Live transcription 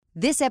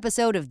This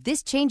episode of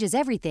This Changes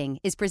Everything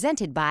is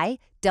presented by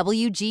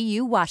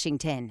WGU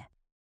Washington.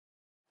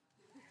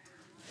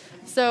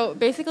 So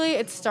basically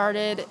it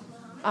started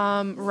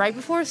right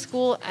before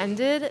school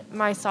ended,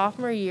 my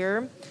sophomore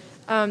year.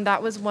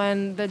 That was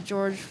when the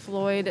George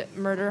Floyd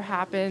murder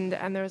happened,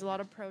 and there was a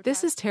lot of protests.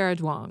 This is Tara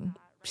Duong.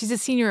 She's a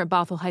senior at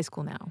Bothell High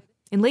School now.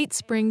 In late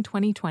spring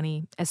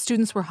 2020, as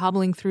students were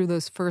hobbling through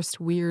those first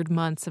weird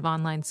months of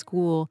online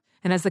school,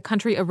 and as the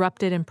country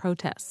erupted in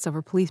protests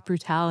over police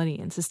brutality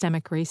and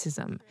systemic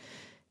racism,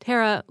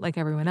 Tara, like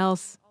everyone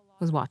else,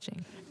 was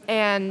watching.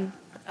 And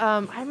I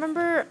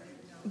remember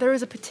there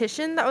was a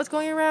petition that was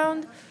going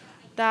around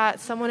that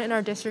someone in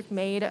our district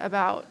made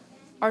about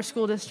our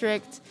school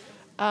district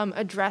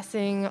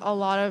addressing a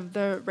lot of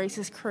the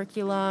racist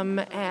curriculum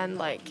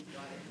and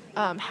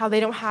how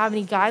they don't have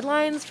any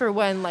guidelines for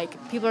when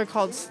people are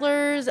called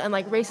slurs and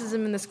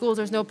racism in the schools.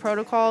 There's no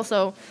protocol.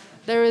 So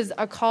there was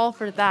a call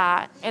for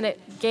that, and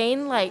it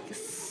gained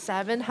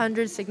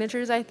 700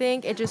 signatures, I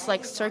think. It just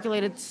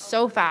circulated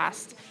so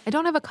fast. I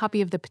don't have a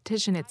copy of the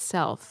petition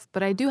itself,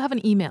 but I do have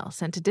an email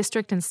sent to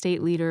district and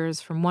state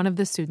leaders from one of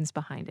the students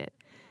behind it.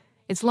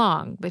 It's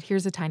long, but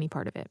here's a tiny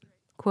part of it.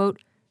 Quote,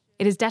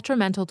 "It is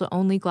detrimental to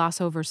only gloss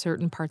over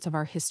certain parts of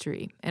our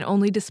history and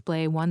only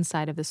display one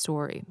side of the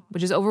story,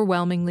 which is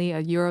overwhelmingly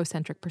a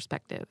Eurocentric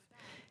perspective.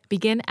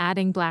 Begin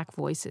adding Black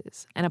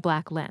voices and a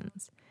Black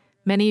lens.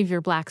 Many of your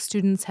Black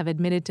students have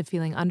admitted to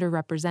feeling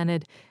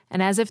underrepresented,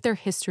 and as if their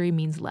history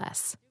means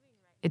less.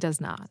 It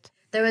does not."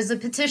 There was a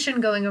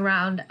petition going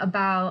around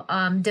about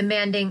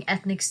demanding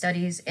ethnic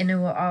studies in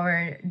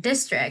our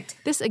district.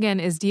 This, again,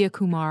 is Dia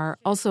Kumar,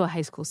 also a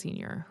high school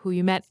senior, who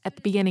you met at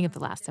the beginning of the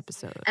last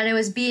episode. And it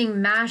was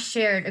being mass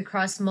shared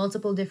across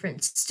multiple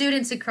different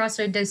students across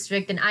our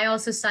district, and I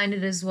also signed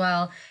it as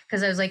well,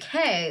 because I was like,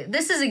 hey,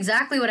 this is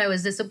exactly what I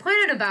was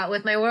disappointed about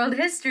with my world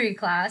history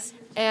class.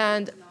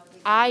 And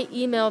I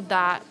emailed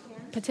that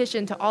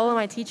petition to all of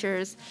my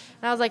teachers,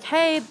 and I was like,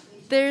 hey,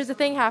 there's a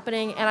thing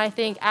happening, and I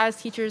think as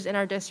teachers in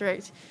our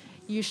district,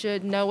 you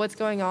should know what's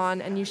going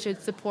on and you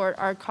should support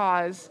our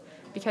cause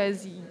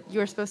because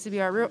you're supposed to be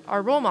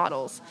our role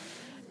models.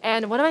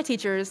 And one of my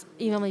teachers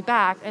emailed me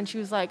back, and she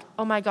was like,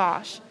 oh my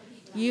gosh,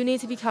 you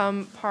need to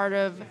become part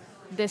of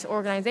this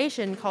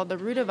organization called The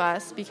Root of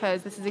Us,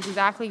 because this is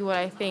exactly what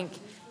I think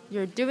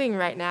you're doing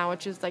right now,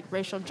 which is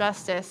racial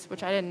justice,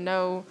 which I didn't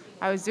know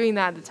I was doing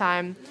that at the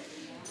time.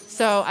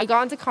 So I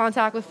got into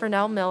contact with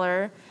Fernell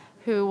Miller,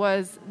 who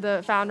was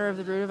the founder of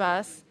The Root of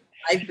Us.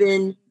 I've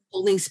been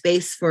holding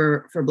space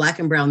for Black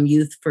and Brown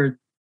youth for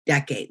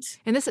decades.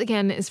 And this,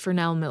 again, is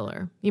Fernell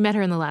Miller. You met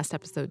her in the last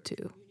episode,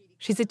 too.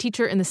 She's a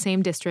teacher in the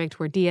same district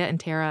where Dia and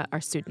Tara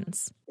are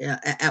students.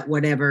 At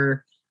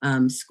whatever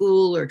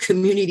school or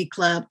community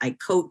club, I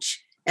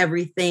coach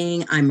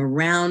everything. I'm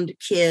around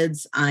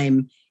kids.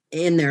 I'm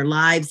in their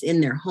lives,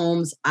 in their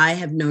homes. I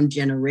have known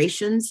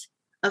generations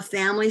of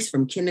families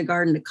from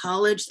kindergarten to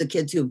college. The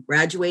kids who have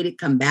graduated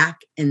come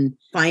back and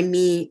find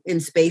me in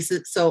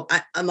spaces. So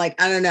I'm like,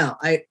 I don't know.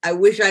 I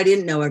wish I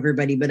didn't know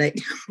everybody, but I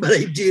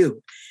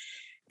do.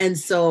 And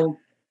so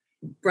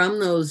from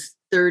those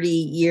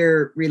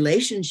 30-year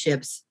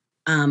relationships,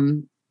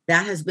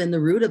 that has been the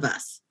root of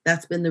us.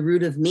 That's been the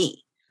root of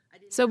me.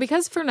 So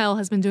because Fernell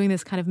has been doing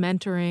this kind of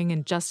mentoring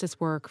and justice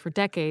work for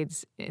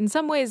decades, in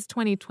some ways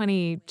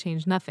 2020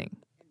 changed nothing.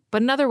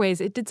 But in other ways,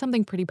 it did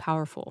something pretty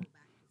powerful.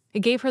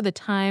 It gave her the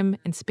time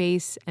and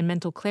space and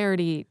mental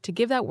clarity to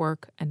give that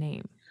work a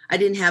name. I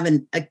didn't have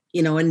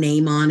a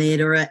name on it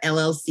or a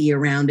LLC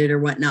around it or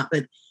whatnot,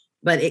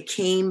 but it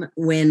came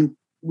when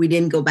we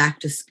didn't go back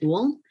to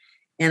school,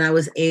 and I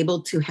was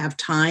able to have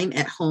time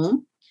at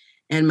home.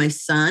 And my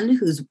son,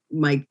 who's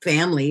my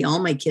family, all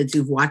my kids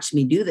who've watched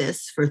me do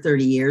this for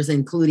 30 years,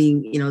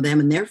 including them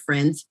and their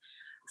friends,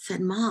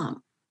 said,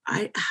 "Mom,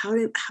 how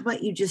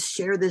about you just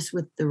share this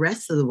with the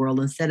rest of the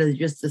world instead of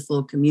just this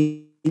little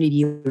community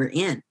you're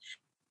in?"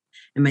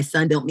 And my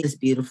son built me this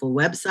beautiful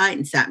website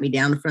and sat me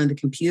down in front of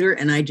the computer,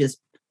 and I just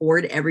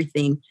poured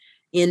everything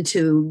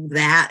into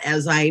that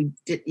as I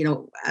did,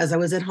 as I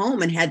was at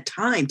home and had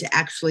time to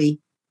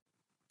actually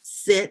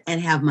sit and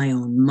have my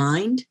own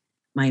mind,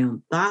 my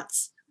own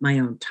thoughts, my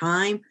own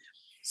time.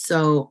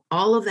 So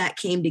all of that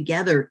came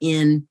together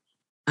in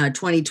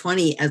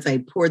 2020 as I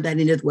poured that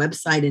into the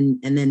website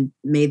and then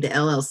made the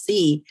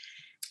LLC.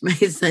 My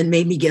son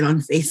made me get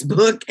on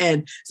Facebook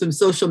and some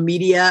social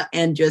media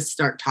and just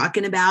start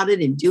talking about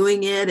it and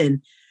doing it.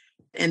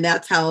 And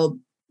that's how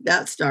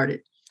that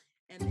started.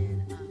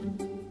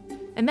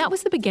 And that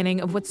was the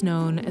beginning of what's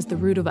known as The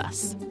Root of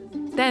Us.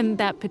 Then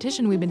that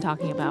petition we've been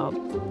talking about,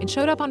 it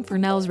showed up on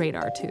Fernell's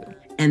radar too.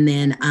 And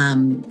then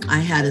I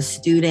had a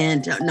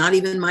student, not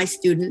even my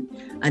student,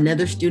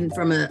 another student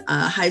from a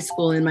high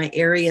school in my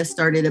area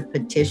started a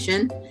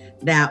petition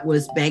that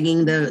was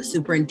begging the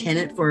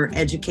superintendent for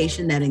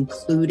education that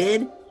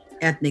included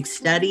ethnic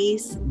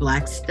studies,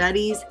 Black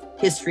studies,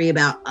 history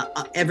about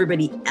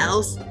everybody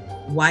else.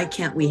 Why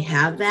can't we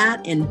have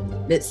that? And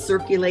that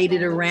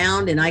circulated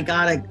around, and I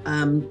got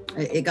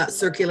it got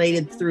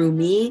circulated through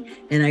me,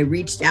 and I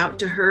reached out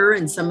to her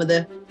and some of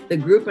the the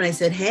group and I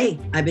said, hey,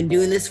 I've been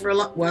doing this for a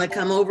lot. Want to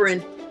come over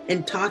and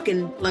talk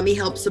and let me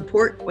help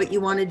support what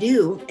you want to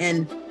do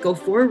and go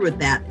forward with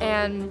that.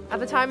 And at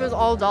the time it was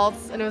all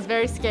adults and it was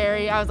very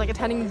scary. I was like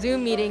attending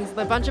Zoom meetings with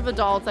a bunch of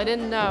adults I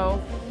didn't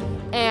know.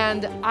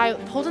 And I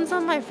pulled in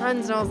some of my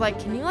friends and I was like,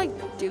 can you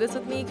like do this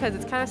with me? Because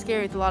it's kind of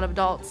scary with a lot of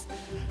adults.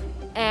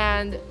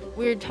 And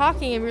we were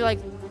talking and we were like,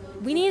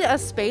 we need a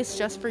space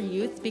just for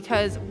youth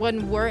because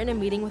when we're in a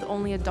meeting with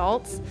only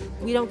adults,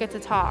 we don't get to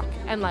talk.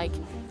 And like,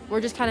 we're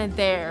just kind of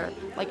there,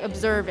 like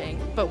observing,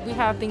 but we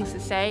have things to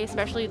say,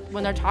 especially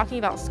when they're talking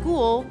about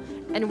school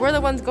and we're the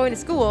ones going to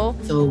school.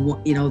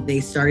 So, they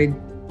started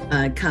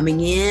coming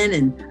in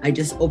and I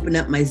just opened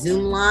up my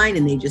Zoom line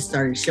and they just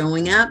started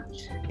showing up.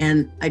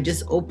 And I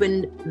just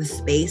opened the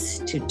space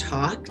to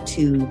talk,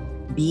 to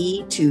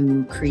be,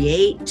 to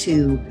create,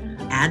 to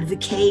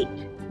advocate,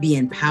 be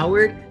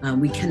empowered.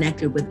 We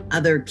connected with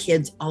other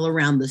kids all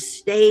around the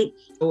state.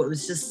 So it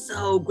was just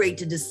so great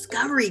to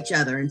discover each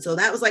other. And so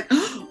that was like,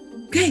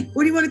 okay,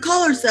 what do you want to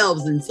call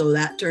ourselves? And so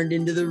that turned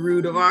into the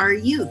Root of Our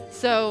Youth.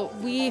 So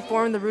we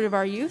formed the Root of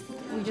Our Youth.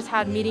 We just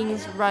had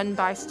meetings run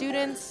by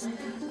students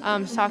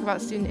to talk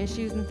about student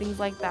issues and things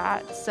like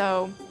that.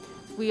 So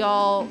we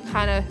all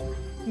kind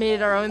of made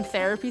it our own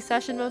therapy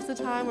session most of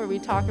the time where we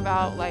talk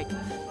about like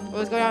what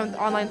was going on with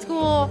online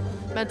school,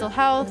 mental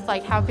health,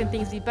 like how can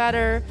things be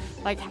better,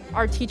 like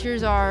our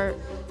teachers are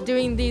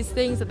doing these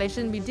things that they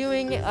shouldn't be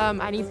doing,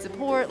 I need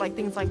support, like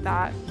things like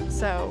that.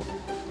 So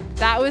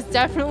that was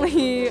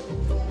definitely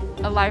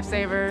a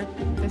lifesaver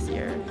this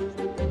year.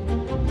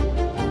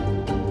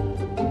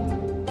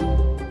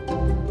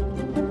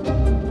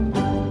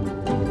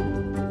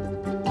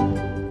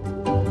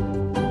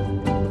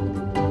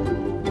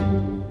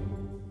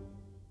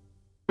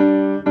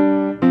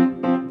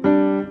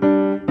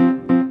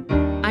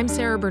 I'm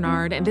Sarah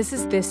Bernard, and this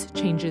is This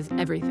Changes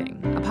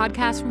Everything, a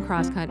podcast from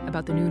Crosscut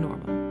about the new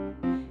normal.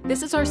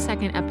 This is our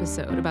second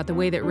episode about the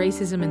way that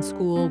racism in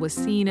school was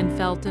seen and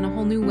felt in a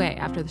whole new way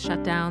after the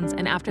shutdowns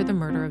and after the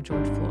murder of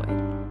George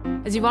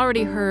Floyd. As you've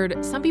already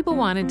heard, some people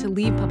wanted to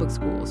leave public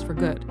schools for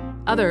good.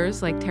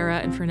 Others, like Tara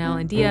and Fernell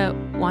and Dia,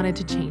 wanted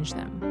to change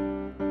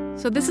them.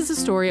 So this is a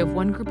story of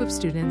one group of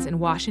students in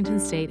Washington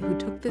state who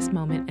took this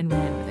moment and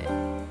ran with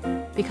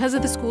it. Because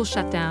of the school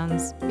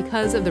shutdowns,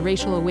 because of the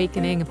racial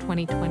awakening of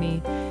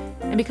 2020,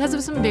 and because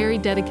of some very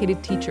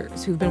dedicated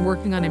teachers who've been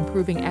working on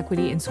improving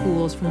equity in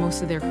schools for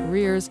most of their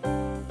careers,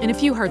 in a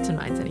few hearts and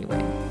minds anyway,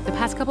 the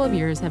past couple of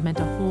years have meant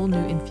a whole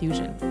new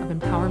infusion of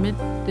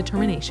empowerment,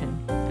 determination,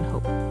 and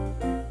hope.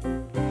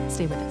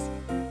 Stay with us.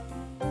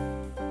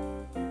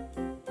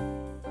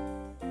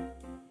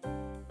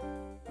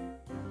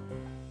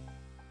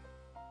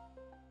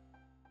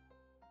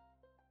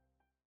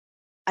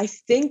 I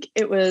think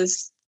it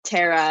was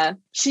Tara.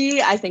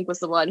 She, I think, was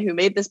the one who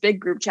made this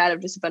big group chat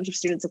of just a bunch of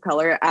students of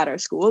color at our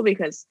school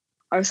because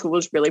our school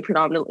was really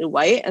predominantly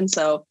white. And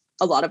so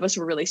a lot of us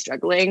were really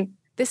struggling.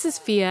 This is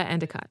Fia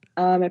Endicott.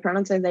 My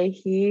pronouns are they,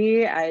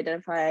 he. I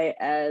identify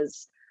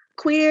as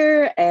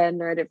queer and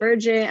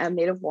neurodivergent. I'm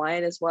Native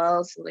Hawaiian as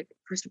well, so like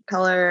a person of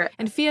color.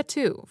 And Fia,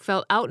 too,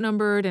 felt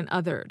outnumbered and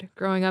othered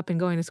growing up and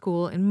going to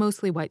school in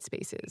mostly white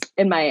spaces.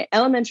 In my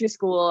elementary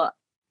school,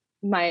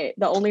 the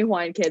only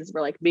Hawaiian kids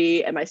were like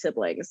me and my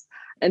siblings.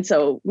 And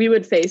so we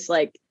would face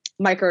like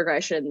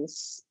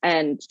microaggressions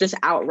and just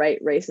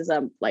outright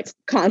racism like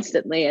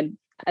constantly. And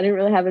I didn't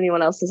really have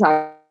anyone else to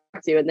talk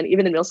to. And then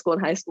even in middle school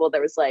and high school, there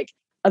was like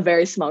a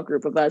very small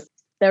group of us.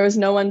 There was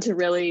no one who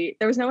really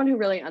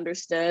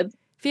understood.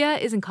 Fia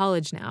is in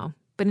college now,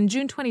 but in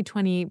June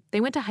 2020, they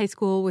went to high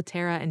school with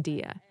Tara and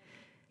Dia.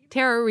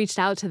 Tara reached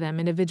out to them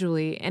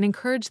individually and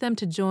encouraged them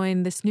to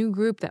join this new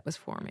group that was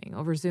forming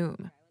over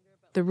Zoom,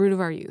 the Root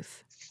of Our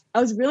Youth. I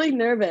was really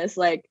nervous.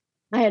 Like,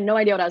 I had no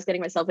idea what I was getting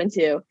myself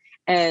into.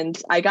 And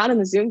I got on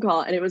the Zoom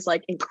call and it was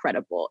like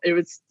incredible. It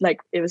was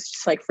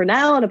just like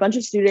Fernell and a bunch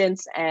of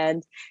students.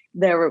 And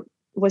there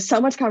was so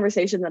much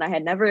conversation that I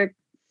had never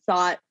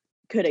thought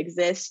could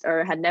exist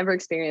or had never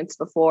experienced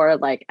before.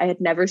 Like, I had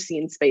never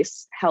seen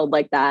space held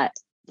like that.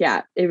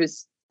 Yeah, it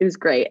was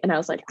great. And I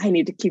was like, I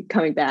need to keep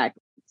coming back.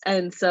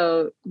 And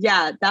so,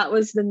 yeah, that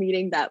was the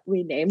meeting that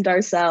we named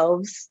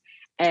ourselves.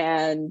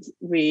 And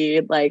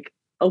we like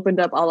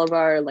opened up all of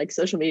our like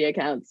social media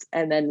accounts.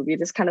 And then we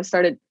just kind of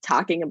started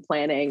talking and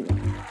planning.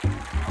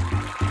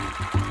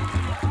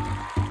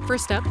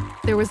 First up,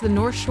 there was the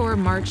North Shore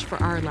March for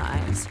Our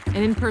Lives, an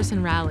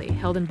in-person rally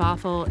held in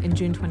Bothell in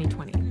June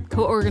 2020,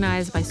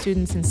 co-organized by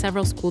students in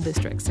several school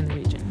districts in the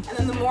region. And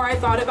then the more I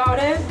thought about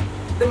it,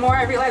 the more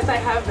I realized I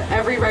have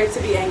every right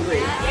to be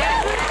angry.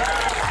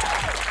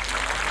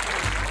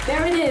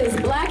 There it is.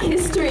 Black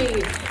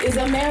history is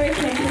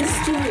American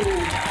history.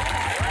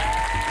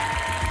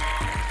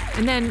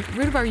 And then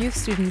Root of Our Youth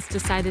students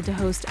decided to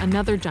host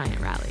another giant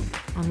rally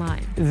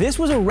online. This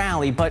was a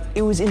rally, but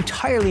it was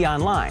entirely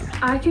online.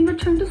 I can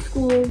return to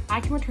school. I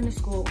can return to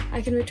school.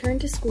 I can return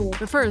to school.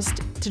 But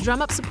first, to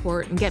drum up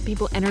support and get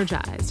people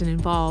energized and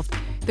involved,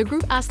 The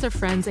group asked their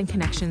friends and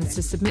connections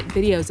to submit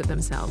videos of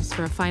themselves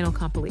for a final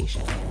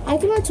compilation. I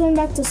can return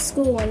back to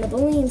school when the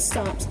bullying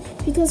stops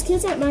because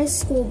kids at my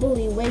school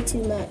bully way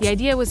too much. The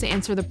idea was to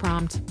answer the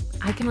prompt,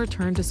 I can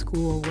return to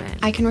school when?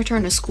 I can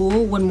return to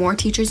school when more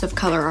teachers of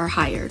color are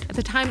hired. At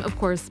the time, of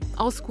course,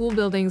 all school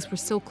buildings were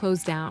still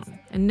closed down,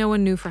 and no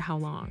one knew for how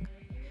long.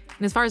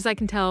 And as far as I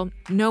can tell,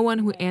 no one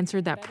who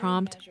answered that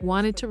prompt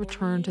wanted to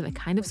return to the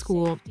kind of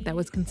school that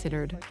was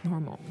considered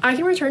normal. I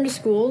can return to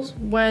schools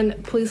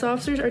when police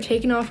officers are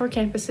taken off our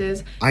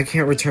campuses. I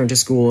can't return to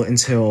school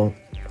until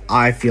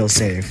I feel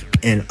safe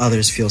and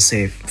others feel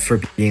safe for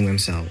being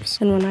themselves.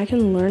 And when I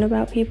can learn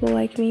about people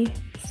like me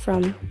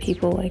from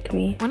people like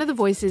me. One of the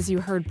voices you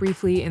heard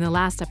briefly in the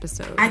last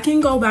episode. I can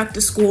go back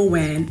to school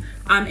when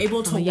I'm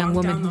able to. A young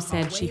woman who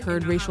said she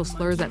heard racial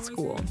slurs at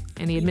school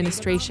and the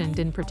administration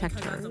didn't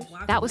protect her.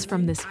 That was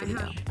from this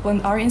video.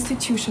 When our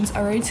institutions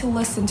are ready to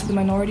listen to the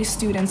minority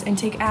students and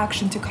take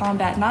action to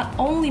combat not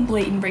only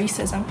blatant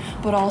racism,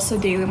 but also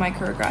daily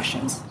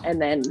microaggressions.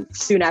 And then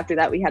soon after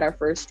that, we had our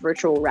first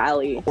virtual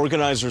rally.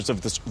 Organizers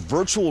of this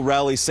virtual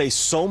rally say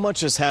so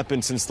much has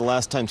happened since the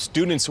last time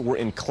students were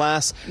in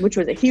class. Which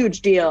was a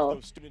huge deal.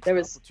 There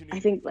was, I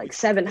think, like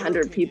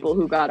 700 people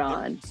who got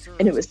on,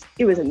 and it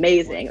was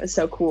amazing. It was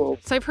so cool.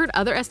 So I've heard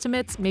other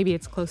estimates. Maybe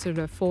it's closer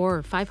to 400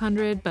 or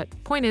 500, but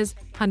point is,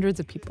 hundreds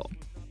of people.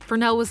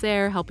 Fernell was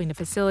there helping to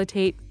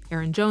facilitate.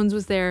 Aaron Jones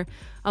was there,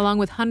 along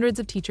with hundreds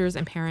of teachers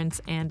and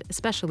parents, and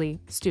especially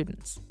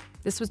students.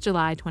 This was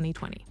July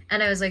 2020.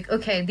 And I was like,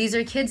 okay, these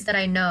are kids that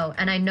I know,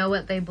 and I know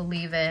what they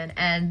believe in,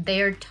 and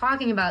they are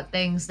talking about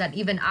things that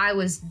even I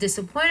was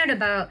disappointed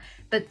about,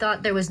 but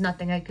thought there was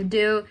nothing I could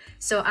do.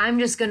 So I'm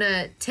just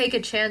gonna take a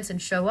chance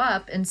and show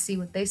up and see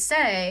what they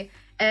say.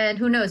 And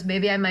who knows,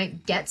 maybe I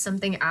might get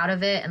something out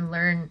of it and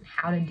learn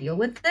how to deal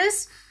with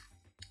this.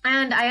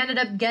 And I ended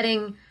up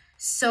getting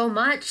so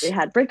much. We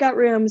had breakout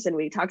rooms and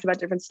we talked about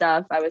different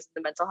stuff. I was in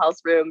the mental health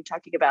room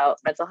talking about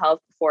mental health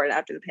before and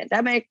after the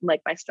pandemic,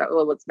 like my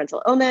struggle with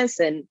mental illness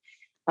and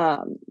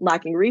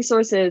lacking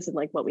resources and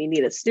like what we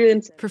need as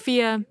students. For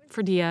Fia,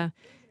 for Dia,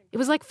 it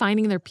was like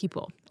finding their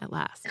people at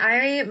last.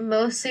 I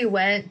mostly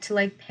went to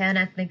like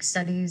pan-ethnic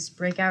studies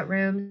breakout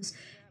rooms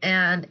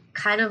and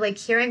kind of like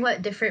hearing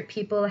what different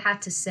people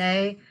had to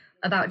say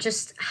about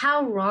just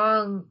how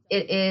wrong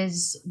it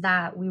is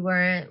that we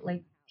weren't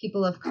like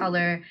people of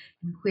color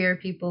and queer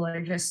people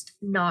are just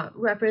not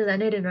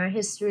represented in our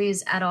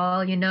histories at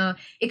all. You know,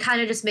 it kind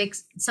of just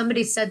makes,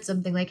 somebody said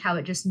something like how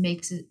it just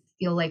makes it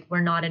feel like we're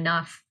not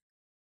enough,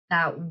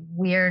 that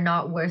we're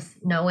not worth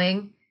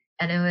knowing.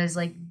 And it was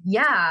like,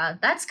 yeah,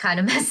 that's kind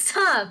of messed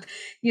up.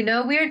 You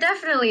know, we're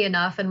definitely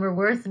enough and we're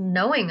worth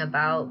knowing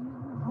about.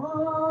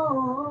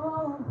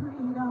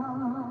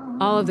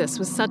 All of this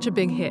was such a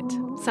big hit,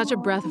 such a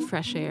breath of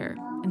fresh air,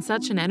 and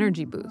such an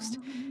energy boost.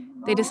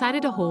 They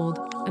decided to hold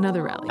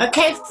another rally.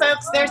 Okay,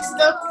 folks, there's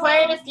still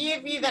quite a few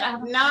of you that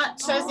have not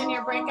chosen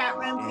your breakout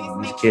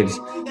room. Please these kids,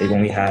 they've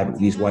only had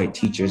these white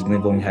teachers, and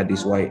they've only had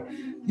these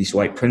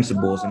white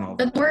principals and all.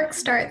 The work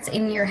starts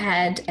in your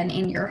head and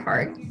in your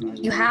heart.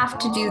 You have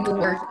to do the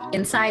work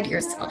inside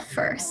yourself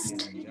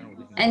first.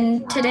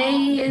 And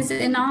today is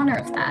in honor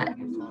of that.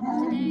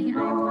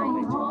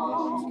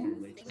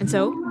 And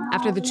so,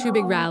 after the 2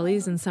 big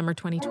rallies in summer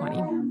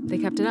 2020, they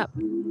kept it up.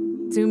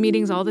 Zoom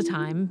meetings all the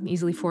time,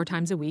 easily 4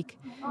 times a week,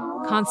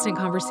 constant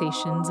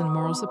conversations and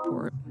moral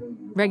support,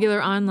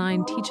 regular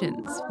online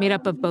teach-ins made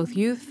up of both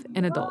youth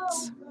and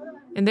adults.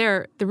 And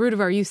there, the root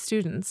of our youth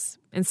students,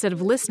 instead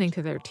of listening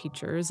to their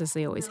teachers, as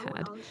they always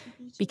had,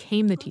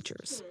 became the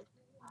teachers.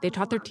 They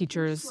taught their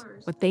teachers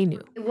what they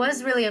knew. It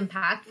was really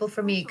impactful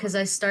for me because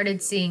I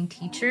started seeing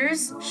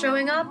teachers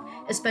showing up,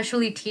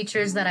 especially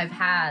teachers that I've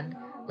had,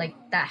 like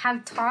that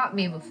have taught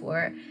me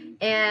before.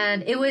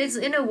 And it was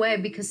in a way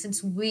because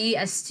since we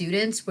as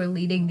students were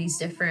leading these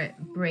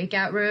different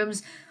breakout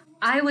rooms,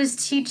 I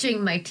was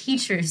teaching my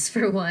teachers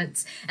for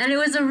once. And it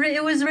was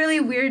really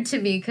weird to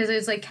me because it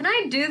was like, can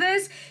I do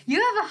this?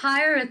 You have a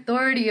higher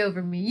authority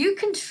over me. You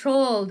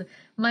controlled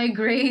my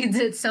grades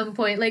at some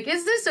point. Like,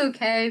 is this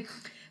okay?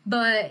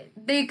 But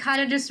they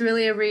kind of just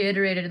really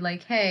reiterated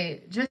like,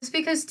 hey, just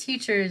because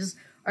teachers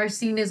are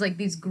seen as like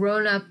these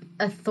grown-up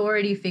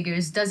authority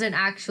figures doesn't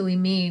actually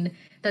mean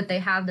that they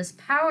have this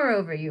power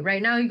over you.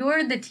 Right now,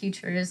 you're the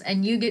teachers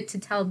and you get to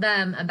tell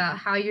them about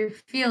how you're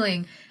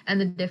feeling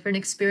and the different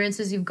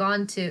experiences you've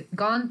gone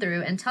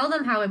through and tell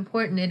them how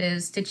important it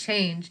is to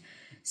change.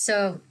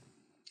 So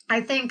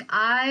I think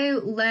I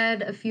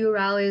led a few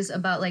rallies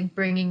about like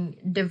bringing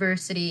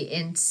diversity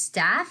in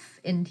staff,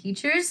 in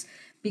teachers,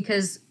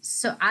 because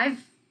so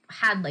I've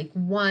had like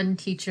one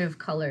teacher of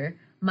color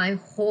my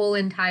whole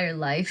entire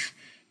life.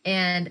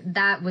 And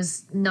that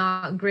was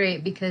not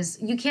great because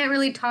you can't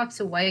really talk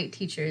to white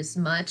teachers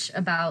much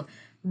about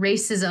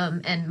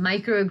racism and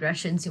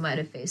microaggressions you might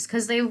have faced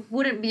because they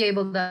wouldn't be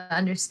able to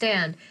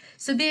understand.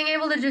 So being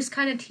able to just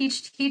kind of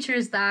teach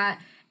teachers that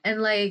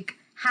and like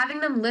having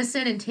them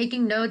listen and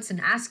taking notes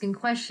and asking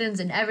questions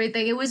and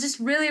everything, it was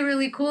just really,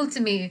 really cool to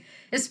me.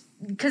 It's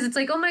because it's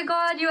like, oh my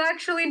God, you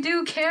actually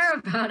do care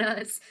about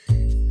us.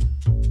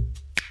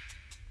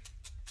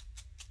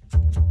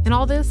 And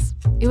all this,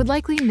 it would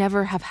likely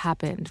never have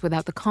happened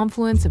without the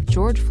confluence of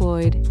George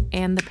Floyd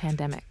and the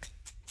pandemic.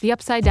 The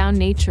upside-down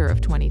nature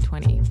of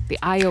 2020, the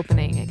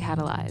eye-opening it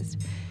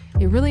catalyzed,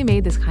 it really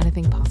made this kind of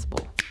thing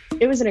possible.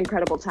 It was an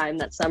incredible time.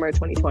 That summer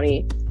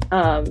 2020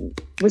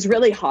 was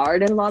really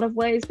hard in a lot of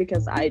ways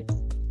because I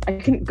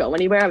couldn't go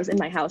anywhere. I was in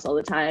my house all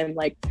the time.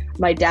 Like,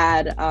 my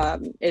dad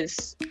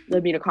is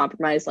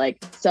immunocompromised.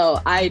 So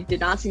I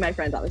did not see my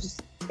friends. I was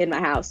just in my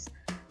house,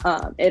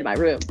 in my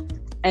room.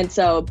 And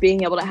so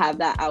being able to have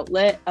that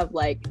outlet of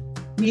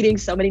meeting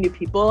so many new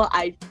people,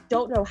 I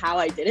don't know how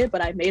I did it,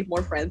 but I made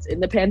more friends in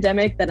the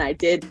pandemic than I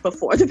did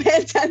before the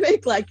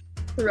pandemic,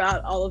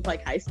 throughout all of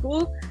high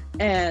school.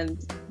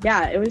 And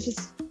yeah, it was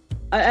just,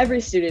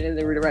 every student in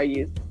the Root of Our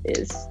Youth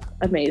is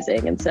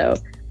amazing. And so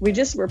we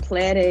just were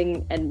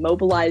planning and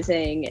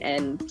mobilizing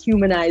and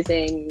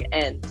humanizing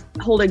and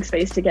holding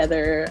space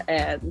together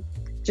and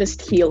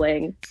just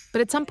healing.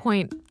 But at some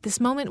point, this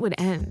moment would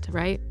end,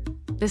 right?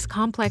 This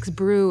complex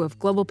brew of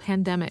global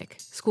pandemic,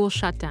 school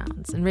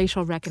shutdowns, and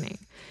racial reckoning.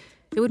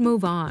 It would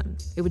move on.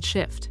 It would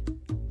shift.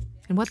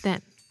 And what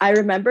then? I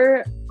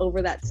remember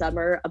over that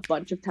summer a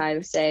bunch of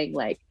times saying,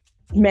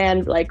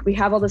 man, we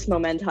have all this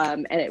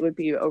momentum, and it would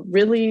be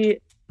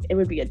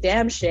a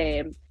damn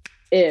shame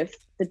if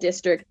the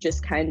district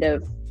just kind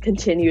of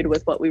continued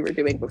with what we were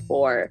doing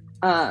before,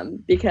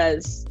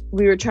 because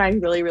we were trying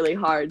really, really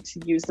hard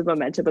to use the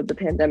momentum of the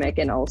pandemic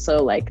and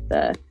also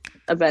the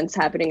events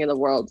happening in the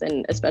world,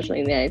 and especially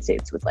in the United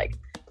States with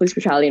police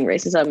brutality and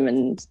racism,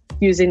 and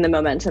using the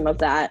momentum of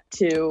that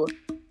to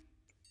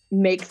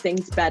make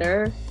things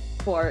better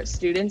for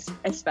students,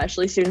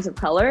 especially students of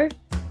color,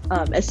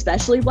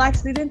 especially Black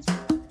students.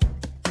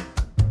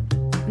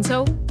 And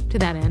so, to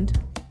that end,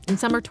 in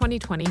summer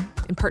 2020,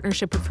 in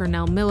partnership with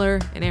Fernell Miller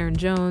and Aaron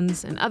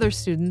Jones and other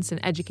students and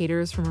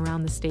educators from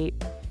around the state,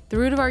 the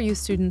Root of Our Youth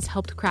students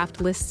helped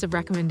craft lists of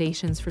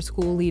recommendations for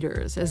school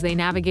leaders as they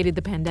navigated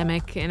the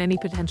pandemic and any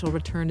potential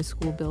return to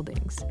school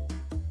buildings.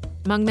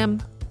 Among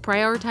them,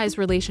 prioritize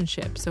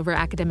relationships over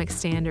academic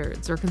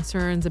standards or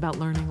concerns about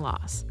learning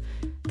loss.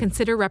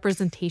 Consider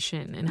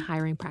representation in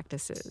hiring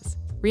practices.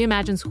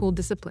 Reimagine school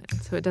discipline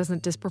so it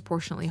doesn't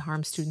disproportionately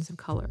harm students of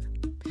color.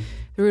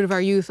 The Root of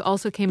Our Youth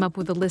also came up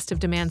with a list of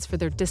demands for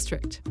their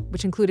district,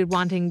 which included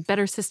wanting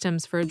better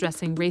systems for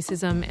addressing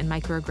racism and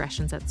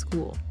microaggressions at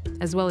school,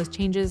 as well as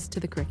changes to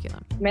the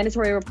curriculum.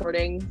 Mandatory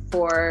reporting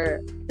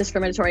for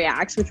discriminatory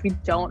acts, which we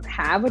don't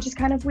have, which is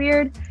kind of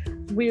weird.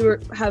 We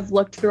have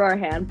looked through our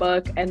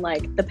handbook, and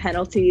the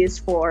penalties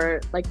for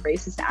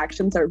racist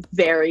actions are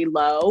very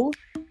low.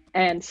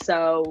 And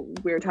so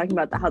we were talking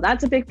about how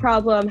that's a big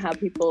problem, how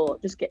people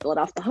just get let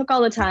off the hook all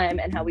the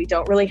time, and how we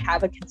don't really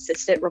have a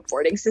consistent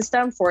reporting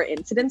system for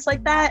incidents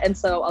like that. And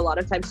so a lot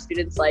of times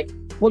students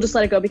we'll just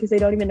let it go because they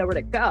don't even know where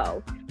to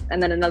go.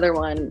 And then another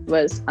one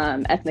was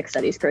ethnic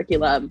studies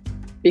curriculum,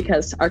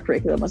 because our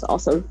curriculum was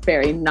also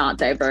very not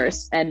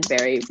diverse and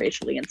very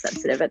racially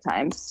insensitive at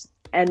times.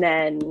 And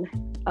then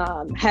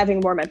having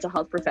more mental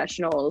health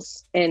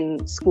professionals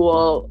in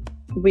school.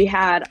 We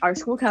had our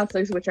school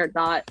counselors, which are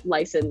not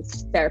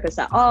licensed therapists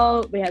at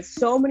all. We had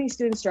so many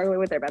students struggling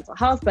with their mental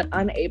health, but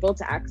unable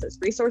to access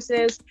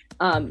resources,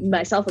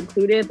 myself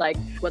included.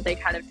 What they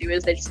kind of do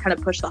is they just kind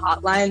of push the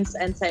hotlines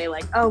and say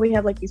oh, we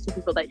have these two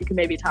people that you can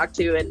maybe talk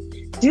to,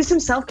 and do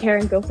some self-care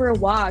and go for a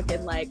walk.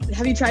 And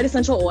have you tried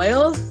essential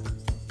oils?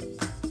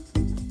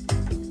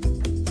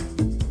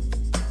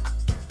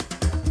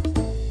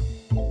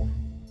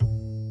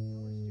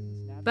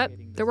 But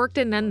their work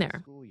didn't end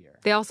there.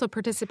 They also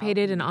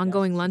participated in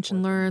ongoing lunch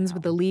and learns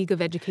with the League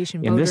of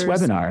Education Voters. In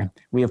this webinar,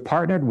 we have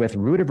partnered with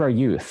Root of Our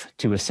Youth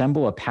to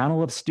assemble a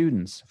panel of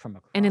students from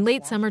across. And in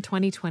late summer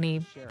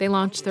 2020, they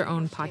launched their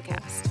own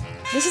podcast.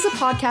 This is a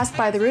podcast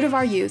by the Root of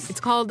Our Youth. It's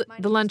called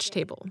The Lunch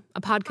Table,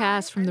 a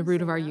podcast from the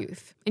Root of Our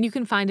Youth. And you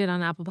can find it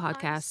on Apple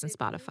Podcasts and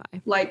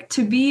Spotify.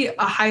 To be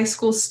a high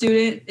school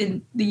student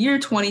in the year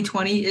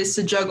 2020 is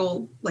to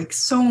juggle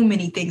so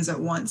many things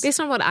at once. Based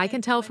on what I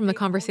can tell from the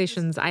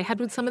conversations I had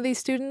with some of these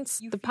students,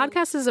 the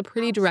podcast is a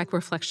pretty direct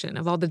reflection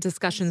of all the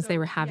discussions they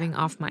were having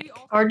off mic.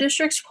 Our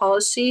district's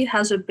policy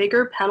has a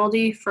bigger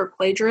penalty for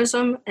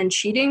plagiarism and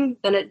cheating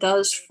than it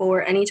does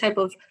for any type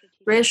of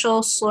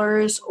racial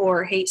slurs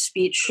or hate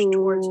speech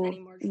towards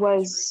any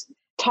was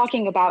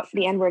talking about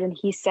the N-word, and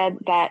he said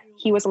that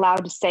he was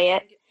allowed to say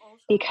it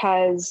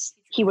because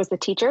he was the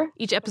teacher.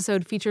 Each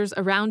episode features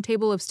a round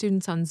table of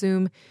students on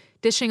Zoom,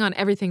 dishing on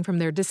everything from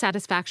their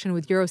dissatisfaction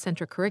with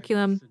Eurocentric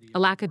curriculum, a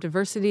lack of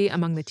diversity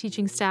among the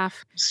teaching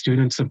staff.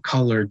 Students of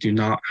color do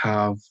not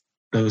have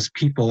those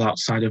people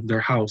outside of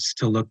their house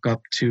to look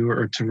up to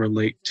or to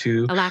relate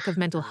to. A lack of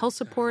mental health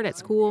support at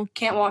school.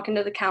 Can't walk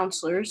into the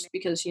counselors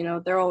because,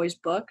 they're always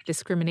booked.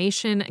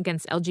 Discrimination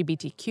against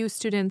LGBTQ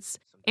students,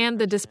 and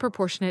the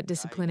disproportionate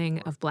disciplining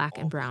of Black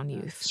and brown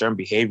youth. Certain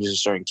behaviors of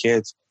certain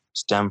kids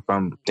stem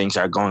from things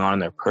that are going on in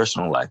their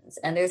personal life.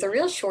 And there's a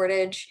real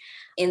shortage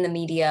in the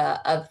media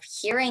of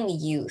hearing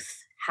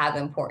youth have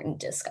important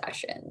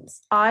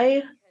discussions.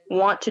 I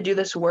want to do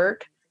this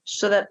work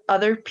so that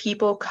other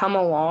people come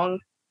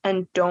along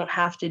and don't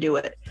have to do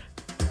it.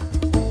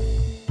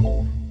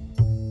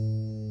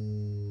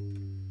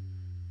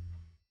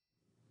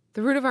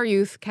 The Root of Our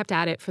Youth kept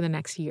at it for the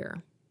next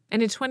year.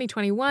 And in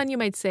 2021, you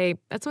might say,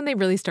 that's when they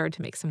really started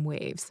to make some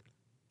waves.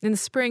 In the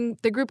spring,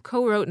 the group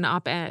co-wrote an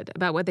op-ed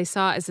about what they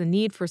saw as the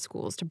need for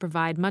schools to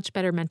provide much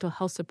better mental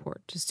health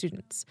support to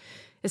students,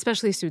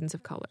 especially students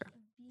of color.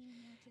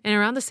 And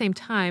around the same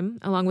time,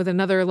 along with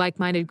another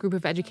like-minded group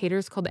of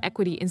educators called the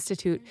Equity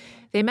Institute,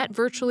 they met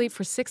virtually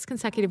for 6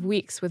 consecutive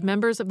weeks with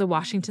members of the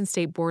Washington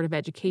State Board of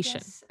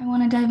Education. Yes, I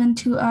want to dive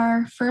into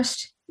our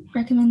first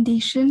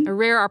recommendation. A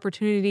rare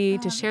opportunity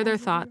to share their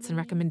thoughts and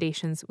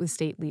recommendations with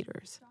state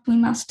leaders. We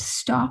must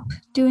stop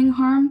doing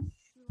harm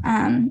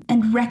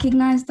and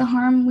recognize the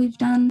harm we've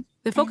done.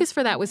 The focus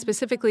for that was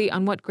specifically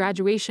on what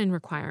graduation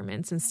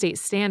requirements and state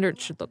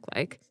standards should look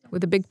like,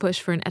 with a big push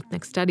for an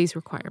ethnic studies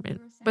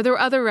requirement. But there were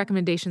other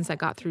recommendations that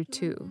got through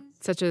too,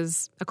 such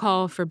as a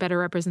call for better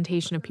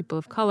representation of people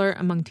of color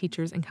among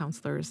teachers and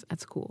counselors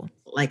at school.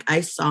 Like,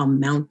 I saw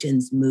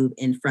mountains move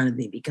in front of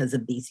me because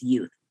of these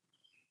youth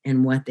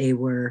and what they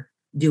were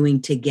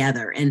doing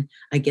together. And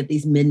I get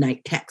these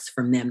midnight texts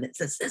from them that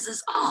says, this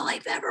is all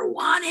I've ever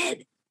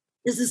wanted.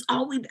 This is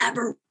all we've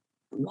ever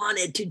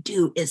wanted to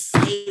do, is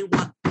say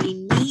what we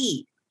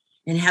need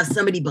and have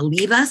somebody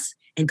believe us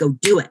and go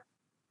do it.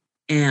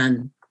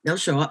 And they'll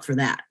show up for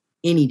that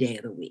any day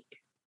of the week.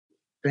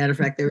 Matter of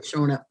fact, they were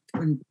showing up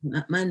on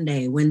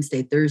Monday,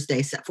 Wednesday,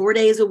 Thursday, 4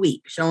 days a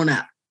week, showing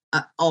up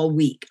all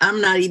week.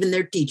 I'm not even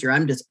their teacher.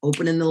 I'm just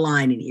opening the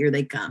line and here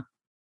they come.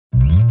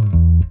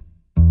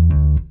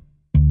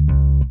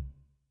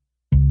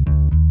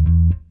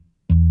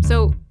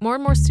 So more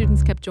and more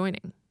students kept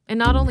joining. And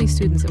not only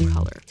students of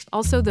color,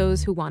 also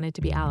those who wanted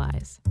to be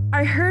allies.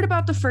 I heard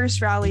about the first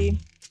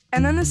rally,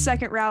 and then the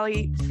second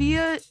rally,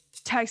 Thea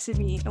texted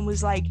me and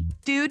was like,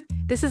 dude.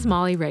 This is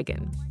Molly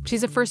Reagan.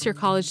 She's a first-year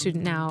college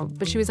student now,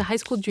 but she was a high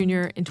school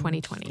junior in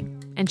 2020.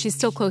 And she's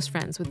still close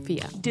friends with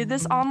Thea. Did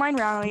this online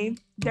rally.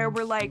 There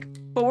were like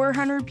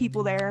 400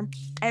 people there.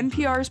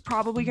 NPR is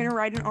probably going to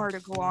write an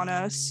article on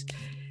us.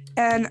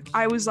 And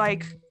I was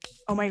like,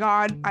 oh my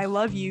God, I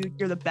love you.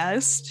 You're the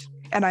best.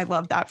 And I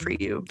love that for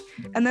you.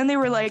 And then they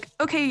were like,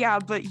 okay, yeah,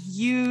 but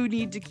you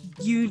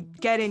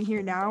get in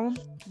here now,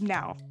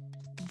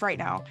 right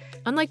now.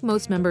 Unlike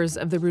most members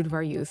of the Root of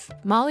Our Youth,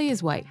 Molly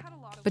is white,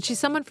 but she's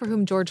someone for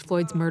whom George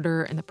Floyd's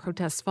murder and the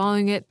protests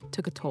following it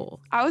took a toll.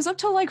 I was up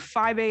till like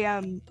 5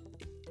 a.m.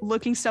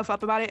 looking stuff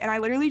up about it, and I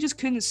literally just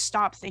couldn't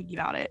stop thinking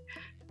about it.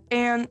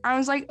 And I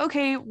was like,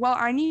 okay, well,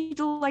 I need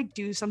to like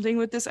do something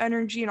with this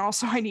energy, and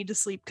also I need to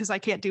sleep because I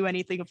can't do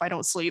anything if I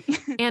don't sleep.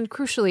 And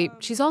crucially,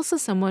 she's also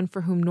someone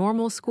for whom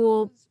normal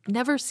school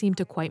never seemed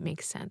to quite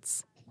make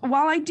sense.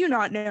 While I do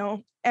not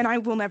know, and I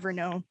will never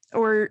know,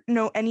 or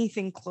know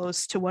anything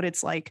close to what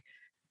it's like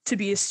to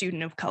be a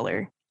student of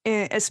color,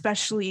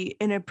 especially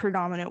in a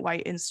predominant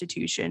white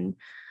institution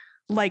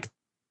like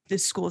the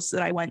schools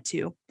that I went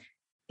to,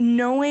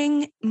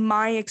 knowing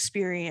my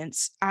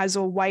experience as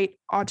a white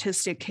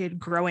autistic kid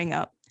growing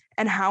up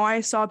and how I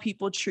saw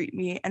people treat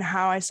me and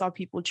how I saw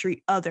people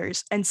treat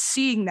others, and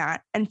seeing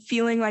that and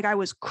feeling like I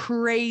was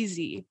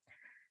crazy,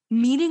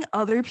 meeting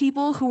other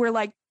people who were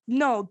like,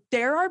 no,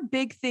 there are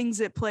big things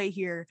at play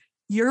here.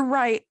 You're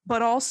right,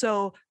 but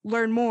also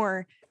learn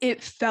more.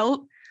 It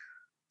felt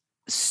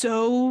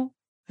so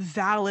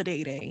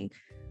validating.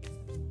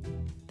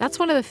 That's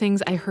one of the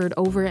things I heard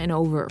over and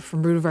over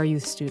from Root of Our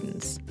Youth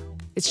students.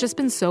 It's just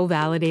been so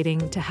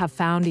validating to have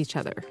found each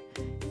other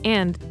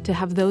and to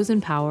have those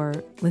in power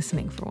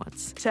listening for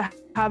once. To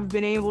have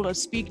been able to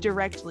speak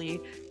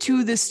directly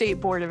to the State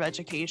Board of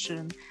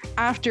Education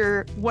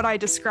after what I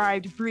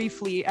described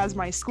briefly as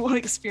my school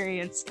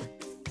experience,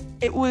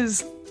 it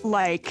was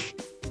like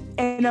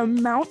an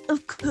amount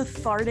of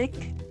cathartic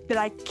that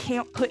I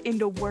can't put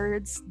into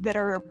words that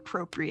are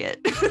appropriate.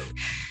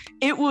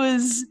 It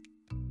was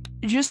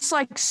just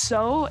like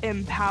so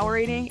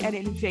empowering and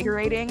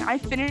invigorating. I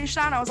finished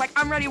that and I was like,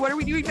 I'm ready. What are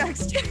we doing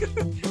next?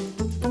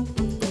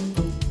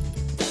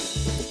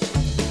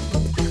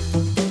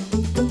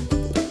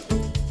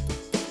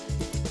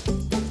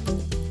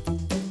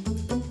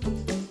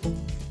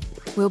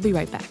 We'll be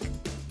right back.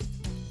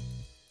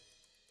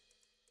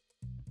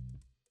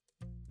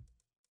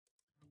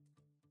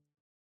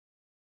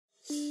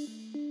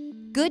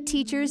 Good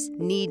teachers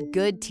need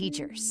good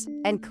teachers.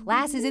 And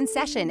class is in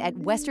session at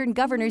Western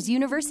Governors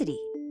University.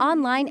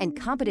 Online and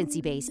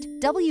competency-based,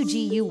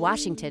 WGU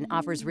Washington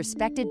offers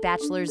respected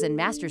bachelor's and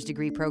master's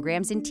degree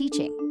programs in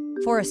teaching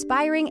for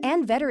aspiring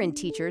and veteran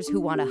teachers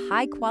who want a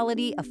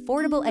high-quality,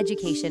 affordable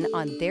education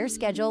on their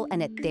schedule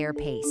and at their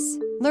pace.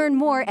 Learn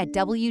more at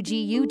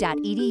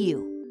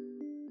wgu.edu.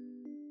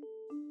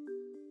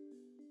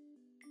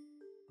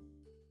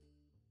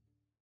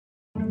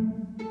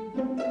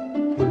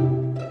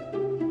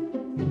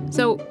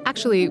 So,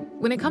 actually,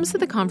 when it comes to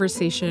the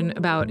conversation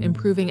about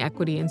improving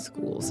equity in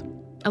schools,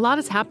 a lot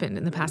has happened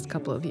in the past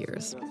couple of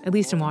years, at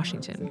least in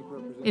Washington.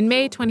 In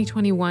May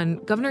 2021,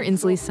 Governor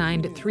Inslee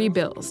signed 3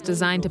 bills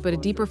designed to put a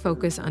deeper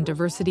focus on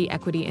diversity,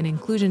 equity, and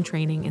inclusion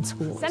training in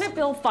schools. Senate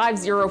Bill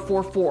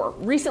 5044,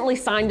 recently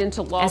signed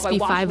into law by SB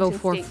Washington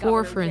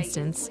 5044, for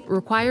instance,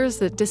 requires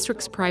that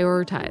districts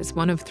prioritize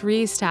one of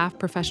 3 staff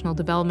professional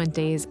development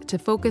days to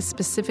focus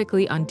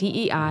specifically on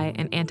DEI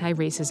and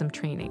anti-racism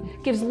training.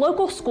 Gives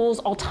local schools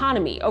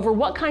autonomy over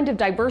what kind of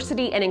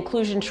diversity and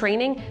inclusion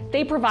training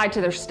they provide to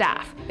their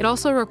staff. It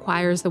also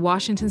requires the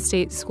Washington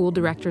State School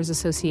Directors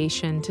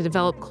Association to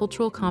develop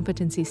cultural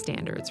competency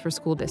standards for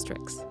school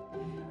districts.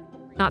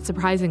 Not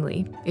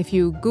surprisingly, if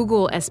you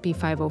Google SB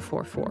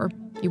 5044,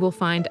 you will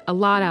find a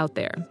lot out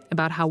there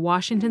about how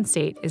Washington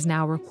State is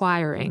now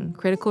requiring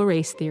critical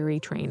race theory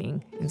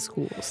training in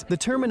schools. The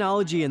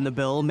terminology in the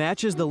bill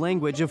matches the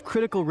language of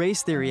critical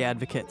race theory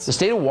advocates. The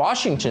state of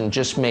Washington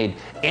just made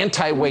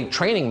anti-white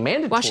training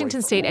mandatory.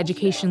 Washington State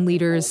education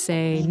leaders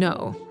say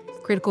no.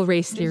 Critical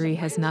race theory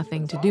has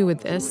nothing to do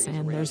with this,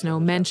 and there's no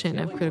mention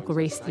of critical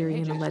race theory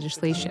in the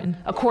legislation.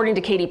 According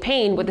to Katie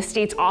Payne with the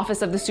state's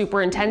Office of the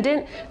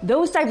Superintendent,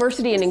 those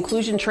diversity and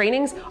inclusion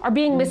trainings are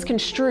being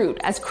misconstrued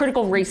as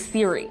critical race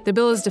theory. The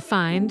bill is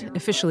defined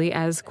officially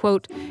as,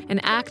 quote, an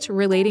act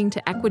relating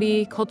to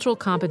equity, cultural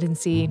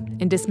competency,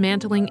 and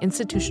dismantling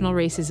institutional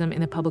racism in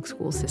the public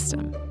school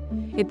system.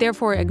 It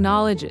therefore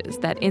acknowledges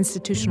that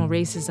institutional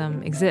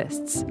racism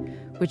exists,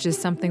 which is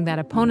something that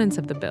opponents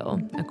of the bill,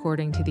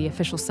 according to the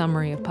official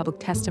summary of public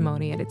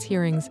testimony at its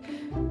hearings,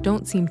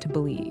 don't seem to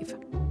believe.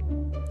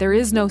 There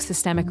is no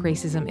systemic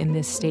racism in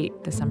this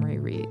state, the summary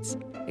reads,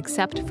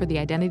 except for the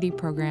identity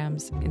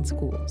programs in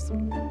schools.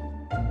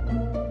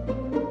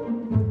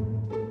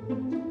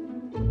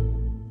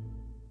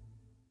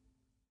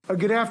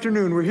 Good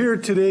afternoon. We're here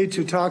today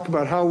to talk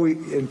about how we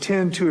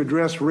intend to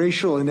address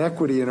racial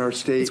inequity in our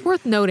state. It's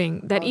worth noting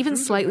that even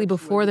slightly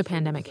before the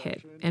pandemic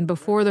hit and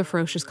before the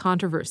ferocious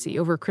controversy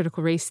over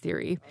critical race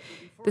theory,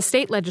 the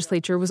state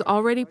legislature was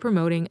already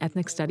promoting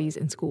ethnic studies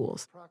in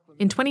schools.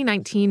 In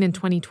 2019 and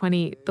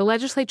 2020, the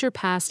legislature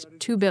passed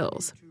 2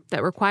 bills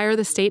that require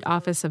the State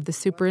Office of the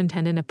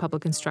Superintendent of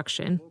Public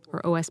Instruction,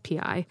 or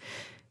OSPI,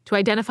 to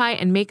identify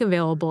and make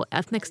available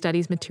ethnic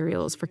studies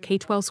materials for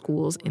K-12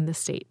 schools in the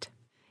state.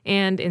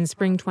 And in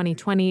spring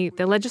 2020,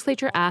 the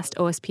legislature asked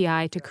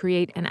OSPI to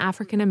create an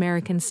African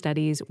American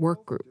Studies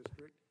work group.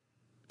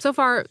 So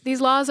far, these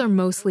laws are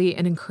mostly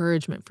an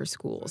encouragement for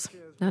schools,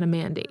 not a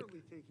mandate.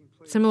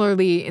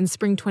 Similarly, in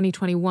spring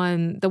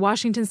 2021, the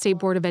Washington State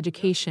Board of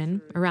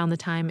Education, around the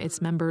time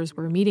its members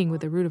were meeting with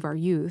the Root of Our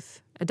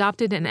Youth,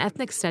 adopted an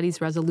ethnic studies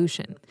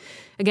resolution.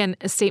 Again,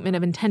 a statement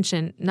of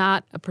intention,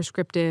 not a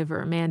prescriptive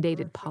or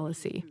mandated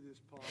policy.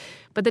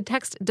 But the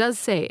text does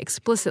say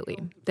explicitly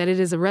that it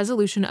is a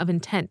resolution of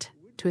intent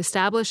to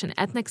establish an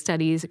ethnic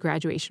studies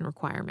graduation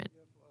requirement.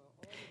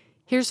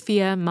 Here's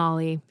Fia,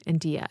 Molly, and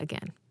Dia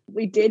again.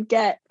 We did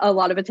get a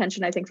lot of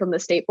attention, I think, from the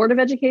State Board of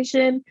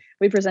Education.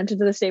 We presented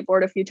to the State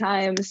Board a few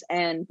times,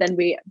 and then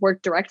we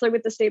worked directly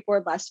with the State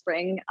Board last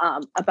spring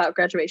about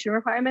graduation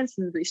requirements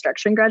and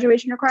restructuring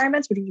graduation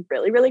requirements, which is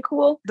really, really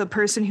cool. The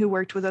person who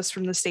worked with us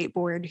from the State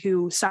Board,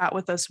 who sat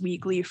with us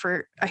weekly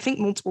for, I think,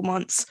 multiple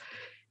months,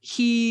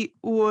 he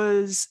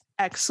was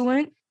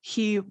excellent.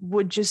 He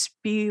would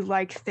just be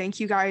like, thank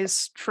you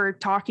guys for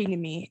talking to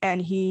me.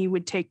 And he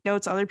would take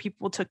notes. Other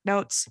people took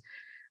notes.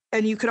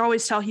 And you could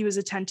always tell he was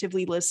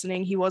attentively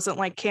listening. He wasn't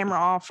like camera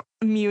off,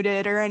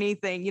 muted or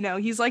anything. You know,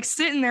 he's like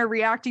sitting there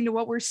reacting to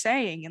what we're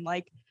saying and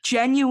like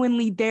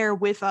genuinely there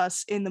with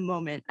us in the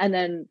moment. And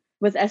then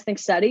with ethnic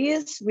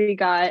studies, we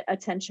got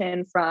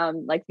attention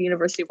from like the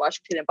University of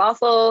Washington in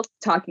Bothell,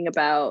 talking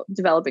about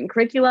developing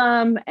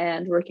curriculum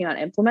and working on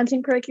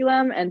implementing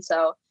curriculum. And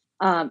so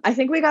I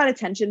think we got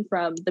attention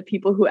from the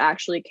people who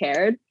actually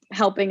cared,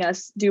 helping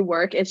us do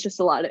work. It's just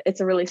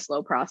it's a really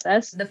slow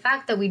process. The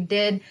fact that we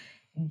did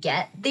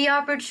get the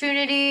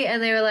opportunity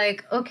and they were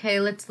like, okay,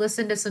 let's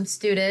listen to some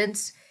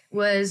students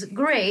was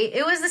great.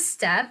 It was a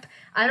step.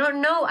 I don't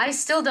know. I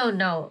still don't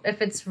know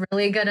if it's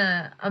really going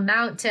to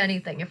amount to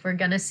anything, if we're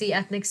going to see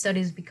ethnic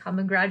studies become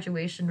a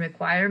graduation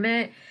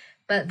requirement.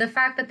 But the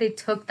fact that they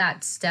took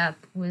that step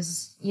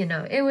was, you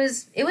know, it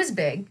was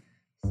big.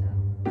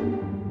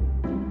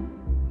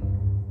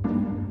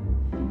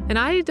 And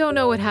I don't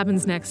know what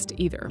happens next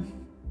either.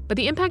 But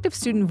the impact of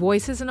student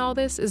voices in all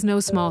this is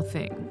no small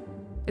thing.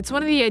 It's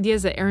one of the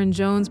ideas that Erin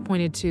Jones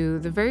pointed to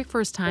the very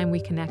first time we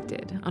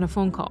connected on a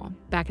phone call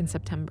back in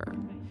September.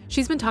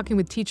 She's been talking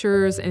with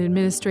teachers and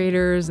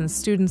administrators and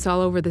students all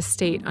over the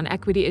state on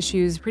equity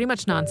issues pretty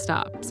much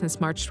nonstop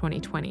since March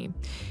 2020.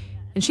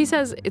 And she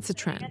says it's a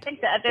trend. I think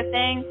the other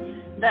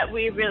thing that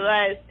we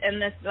realized in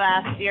this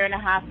last year and a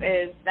half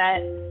is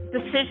that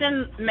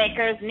decision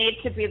makers need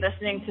to be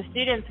listening to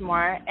students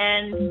more.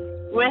 And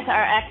with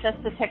our access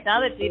to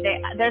technology,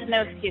 there's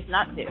no excuse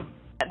not to.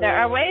 There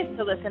are ways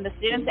to listen to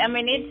students, and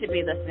we need to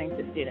be listening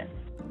to students.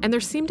 And there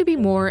seem to be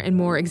more and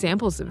more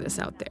examples of this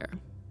out there.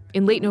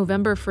 In late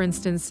November, for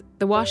instance,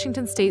 the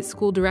Washington State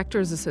School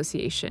Directors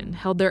Association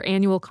held their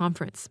annual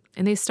conference,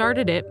 and they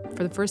started it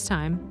for the first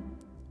time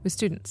with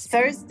students.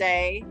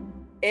 Thursday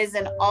is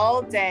an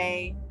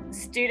all-day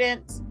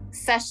student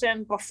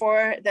session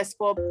before the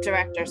school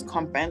directors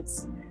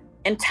conference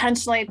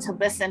intentionally to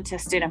listen to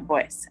student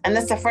voice. And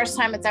this is the first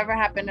time it's ever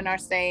happened in our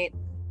state.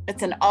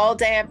 It's an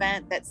all-day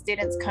event that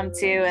students come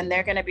to, and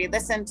they're going to be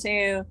listened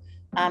to.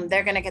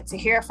 They're going to get to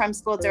hear from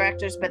school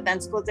directors, but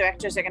then school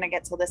directors are going to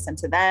get to listen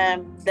to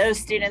them. Those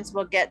students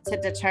will get to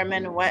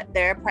determine what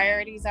their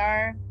priorities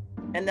are,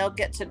 and they'll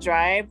get to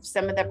drive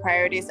some of the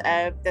priorities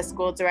of the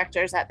school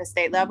directors at the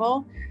state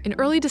level. In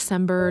early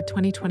December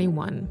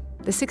 2021,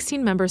 the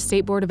 16-member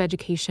State Board of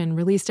Education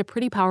released a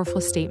pretty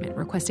powerful statement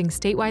requesting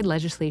statewide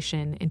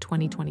legislation in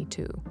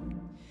 2022.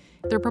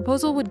 Their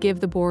proposal would give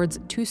the board's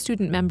 2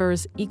 student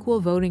members equal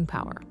voting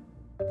power.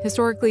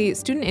 Historically,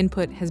 student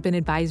input has been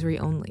advisory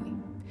only.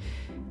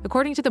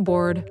 According to the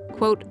board,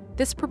 quote,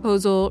 "This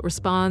proposal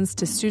responds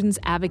to students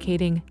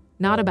advocating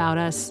not about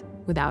us,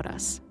 without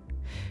us.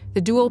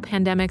 The dual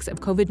pandemics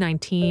of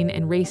COVID-19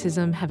 and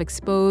racism have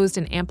exposed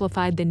and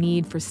amplified the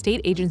need for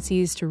state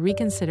agencies to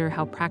reconsider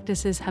how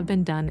practices have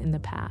been done in the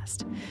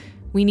past.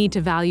 We need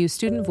to value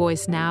student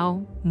voice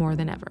now more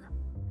than ever."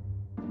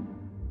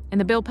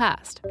 And the bill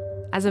passed.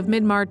 As of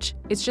mid-March,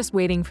 it's just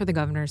waiting for the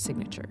governor's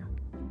signature.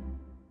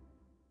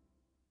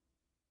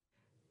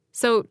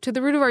 So, to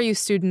the Root of Our Youth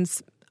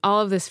students,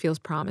 all of this feels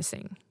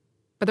promising.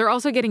 But they're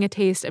also getting a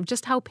taste of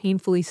just how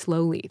painfully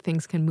slowly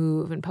things can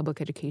move in public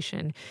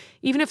education,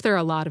 even if there are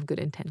a lot of good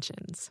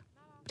intentions.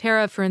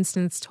 Tara, for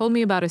instance, told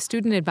me about a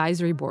student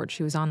advisory board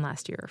she was on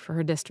last year for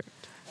her district.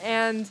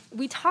 And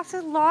we talked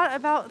a lot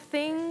about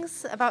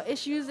things, about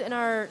issues in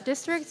our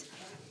district,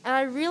 and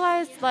I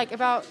realized,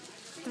 about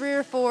 3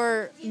 or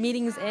 4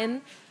 meetings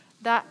in,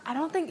 that I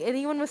don't think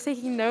anyone was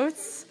taking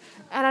notes,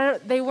 and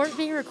they weren't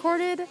being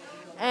recorded.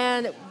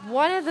 And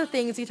one of the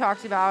things we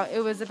talked about,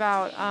 it was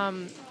about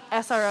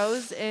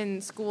SROs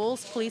in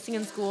schools, policing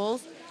in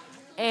schools,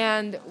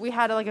 and we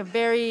had a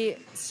very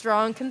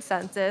strong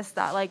consensus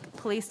that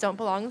police don't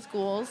belong in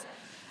schools.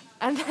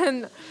 And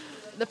then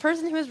the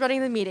person who was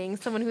running the meeting,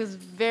 someone who was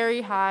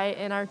very high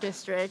in our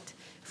district,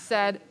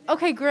 said,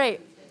 "Okay,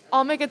 great,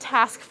 I'll make a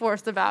task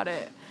force about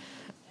it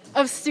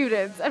of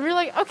students." And we're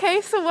like, "Okay,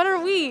 so what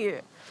are we?"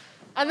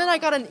 And then I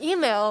got an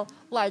email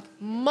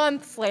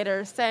months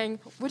later saying,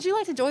 "Would you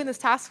like to join this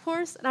task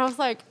force?" And I was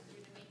like,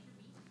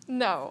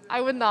 "No,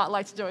 I would not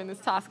like to join this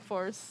task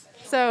force."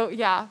 So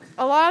yeah,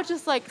 a lot of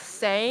just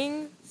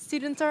saying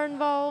students are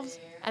involved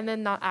and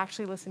then not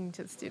actually listening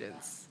to the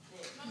students.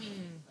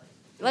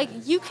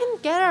 You can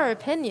get our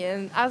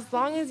opinion as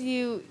long as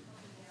you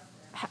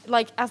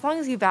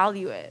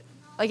value it.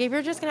 If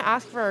you're just gonna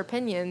ask for our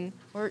opinion,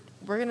 we're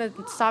gonna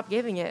stop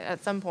giving it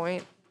at some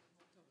point.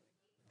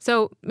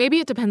 So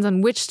maybe it depends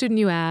on which student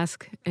you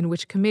ask and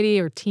which committee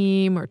or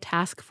team or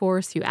task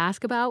force you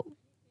ask about.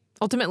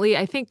 Ultimately,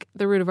 I think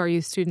the Root of Our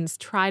Youth students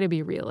try to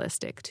be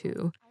realistic,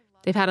 too.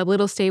 They've had a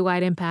little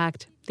statewide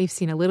impact, they've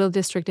seen a little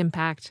district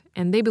impact,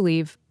 and they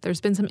believe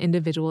there's been some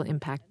individual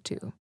impact,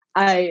 too.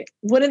 I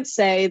wouldn't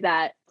say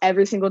that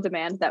every single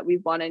demand that we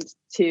wanted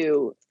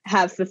to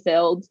have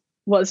fulfilled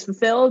was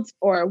fulfilled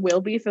or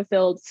will be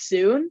fulfilled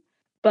soon,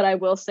 but I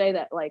will say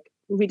that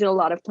we did a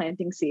lot of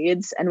planting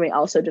seeds, and we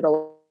also did a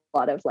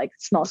lot of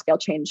small scale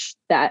change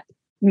that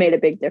made a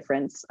big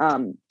difference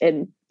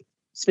in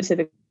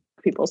specific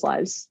people's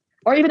lives,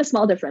 or even a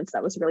small difference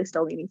that was really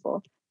still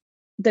meaningful.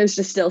 There's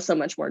just still so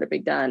much more to be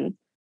done.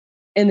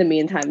 In the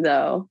meantime,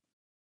 though,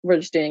 we're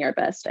just doing our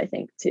best, I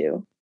think,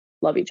 to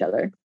love each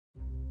other.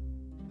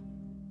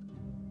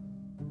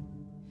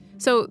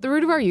 So the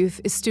Root of Our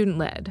Youth is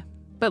student-led,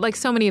 but like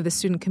so many of the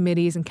student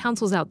committees and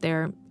councils out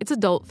there, it's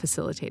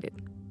adult-facilitated.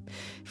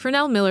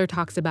 Fernell Miller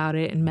talks about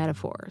it in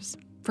metaphors.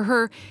 For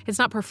her, it's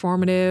not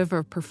performative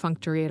or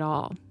perfunctory at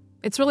all.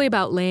 It's really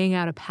about laying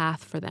out a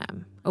path for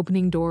them,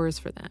 opening doors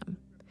for them.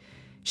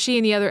 She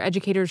and the other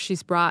educators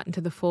she's brought into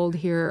the fold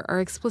here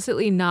are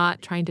explicitly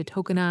not trying to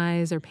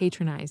tokenize or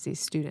patronize these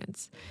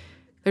students.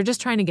 They're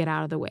just trying to get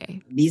out of the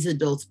way. These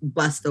adults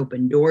bust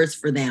open doors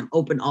for them,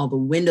 opened all the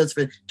windows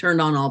for them,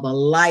 turned on all the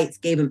lights,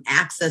 gave them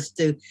access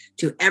to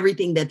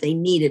everything that they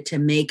needed to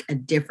make a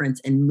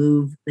difference and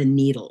move the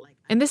needle.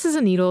 And this is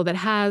a needle that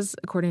has,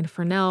 according to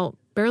Fernell,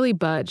 barely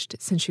budged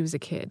since she was a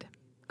kid,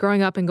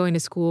 growing up and going to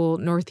school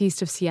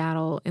northeast of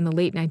Seattle in the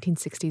late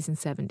 1960s and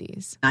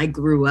 70s. I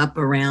grew up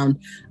around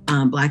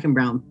Black and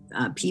brown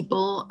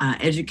people,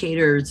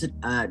 educators,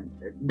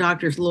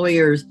 doctors,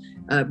 lawyers,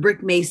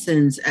 brick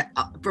masons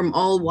from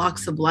all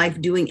walks of life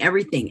doing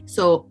everything.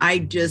 So I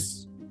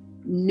just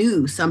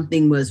knew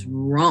something was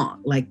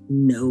wrong.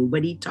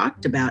 Nobody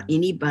talked about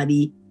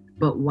anybody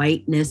but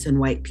whiteness and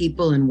white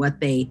people and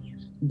what they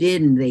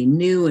did and they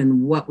knew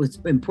and what was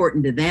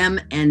important to them,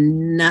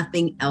 and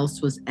nothing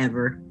else was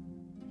ever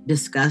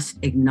discussed,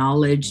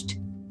 acknowledged,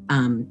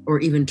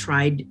 or even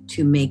tried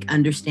to make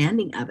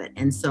understanding of it.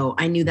 And so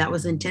I knew that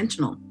was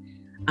intentional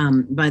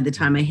by the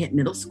time I hit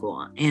middle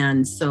school.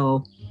 And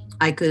so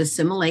I could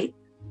assimilate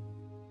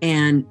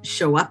and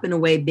show up in a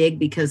way big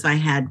because I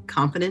had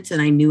confidence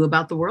and I knew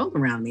about the world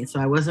around me. So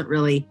I wasn't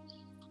really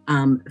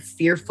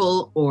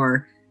fearful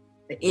or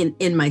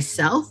in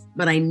myself,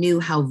 but I knew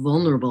how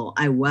vulnerable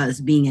I was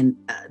being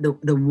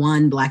the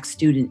one Black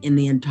student in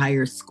the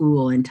entire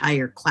school,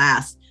 entire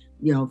class,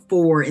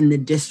 4 in the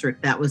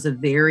district. That was a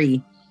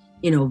very,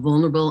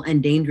 vulnerable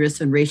and dangerous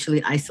and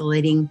racially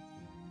isolating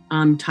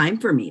time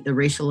for me. The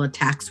racial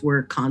attacks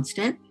were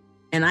constant,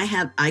 and I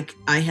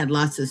had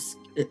lots of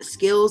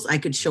skills. I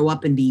could show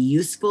up and be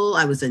useful.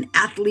 I was an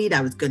athlete.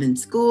 I was good in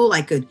school.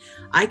 I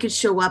could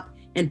show up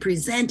and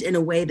present in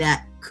a way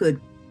that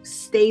could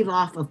stave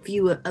off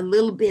a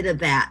little bit of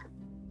that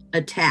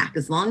attack.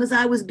 As long as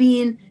I was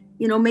being,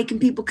 making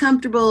people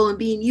comfortable and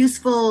being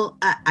useful,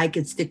 I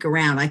could stick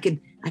around. I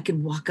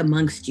could walk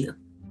amongst you.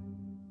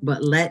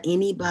 But let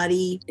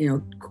anybody,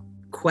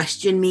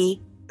 question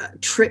me,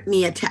 trip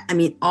me, attack. I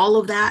mean, all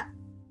of that,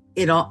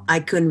 I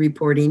couldn't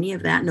report any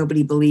of that.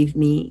 Nobody believed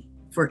me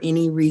for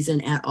any reason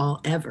at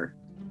all, ever.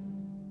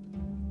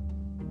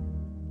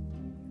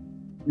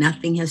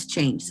 Nothing has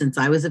changed since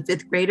I was a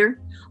 5th grader.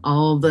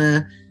 All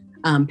the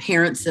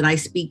parents that I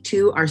speak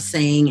to are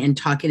saying and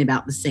talking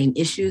about the same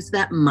issues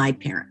that my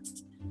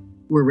parents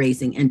were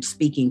raising and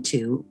speaking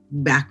to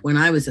back when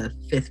I was a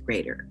 5th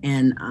grader.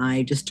 And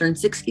I just turned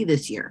 60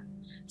 this year.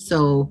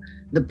 So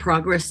the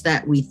progress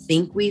that we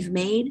think we've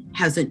made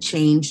hasn't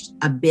changed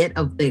a bit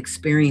of the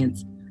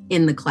experience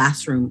in the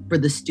classroom for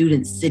the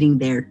students sitting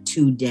there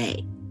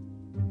today.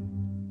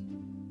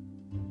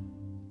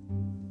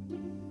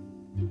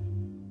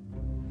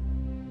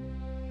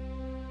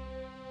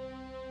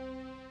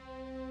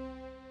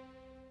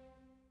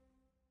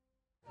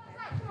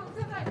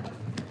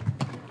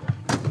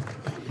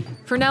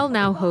 Furnell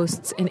now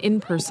hosts an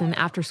in-person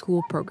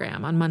after-school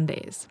program on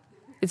Mondays.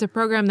 It's a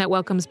program that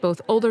welcomes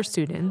both older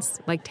students,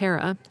 like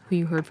Tara, who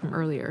you heard from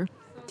earlier,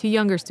 to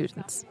younger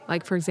students,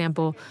 like, for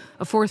example,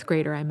 a 4th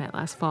grader I met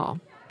last fall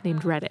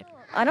named Reddit.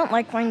 I don't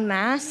like wearing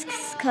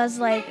masks because,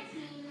 I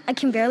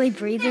can barely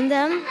breathe in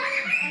them.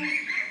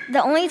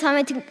 The only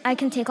time I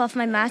can take off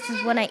my mask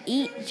is when I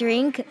eat,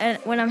 drink, and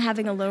when I'm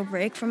having a little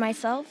break for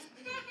myself.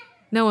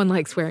 No one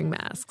likes wearing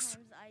masks.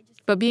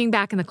 But being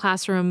back in the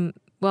classroom,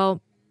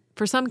 well,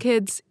 for some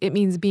kids, it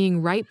means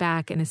being right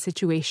back in a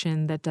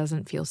situation that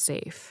doesn't feel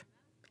safe.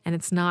 And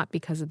it's not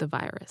because of the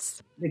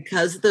virus.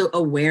 Because the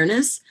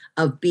awareness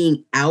of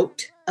being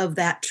out of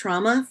that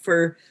trauma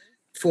for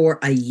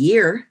a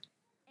year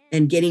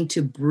and getting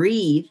to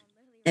breathe.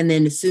 And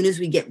then as soon as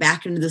we get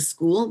back into the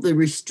school, the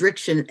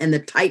restriction and the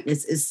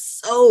tightness is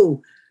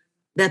so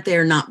that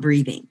they're not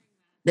breathing.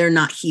 They're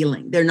not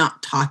healing. They're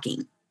not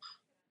talking.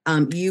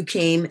 You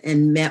came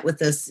and met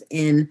with us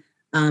in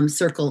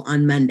circle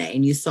on Monday,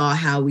 and you saw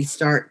how we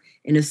start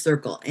in a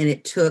circle, and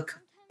it took,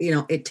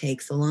 it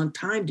takes a long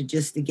time to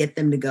get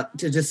them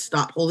to just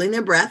stop holding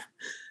their breath,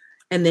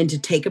 and then to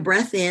take a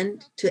breath in,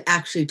 to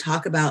actually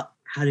talk about,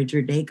 how did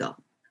your day go?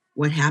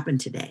 What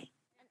happened today?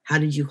 How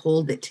did you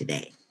hold it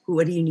today?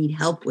 What do you need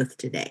help with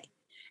today?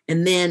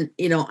 And then,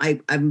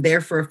 I'm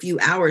there for a few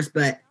hours,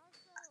 but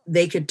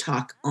they could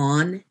talk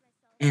on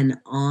and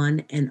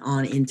on and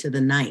on into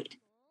the night.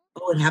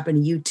 Oh, it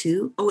happened to you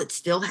too? Oh, it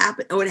still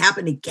happened. Oh, it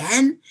happened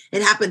again?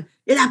 It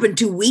happened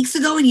 2 weeks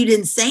ago and you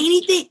didn't say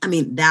anything? I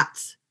mean,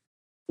 that's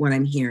what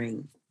I'm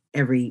hearing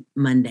every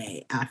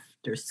Monday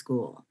after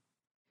school.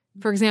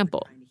 For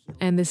example,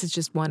 and this is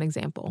just one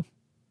example,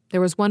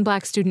 there was one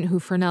Black student who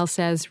Furnell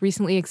says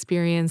recently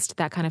experienced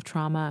that kind of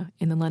trauma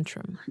in the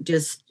lunchroom.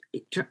 Just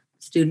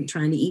student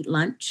trying to eat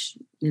lunch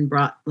and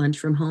brought lunch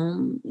from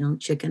home,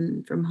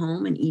 chicken from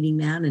home and eating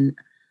that.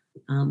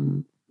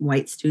 And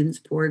white students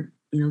poured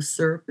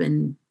syrup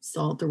and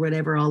salt or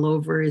whatever all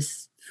over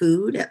his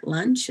food at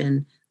lunch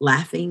and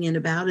laughing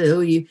about it.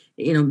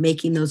 Oh,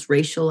 making those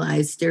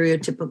racialized,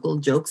 stereotypical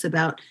jokes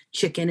about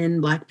chicken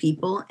and Black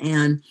people.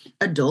 And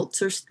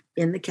adults are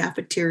in the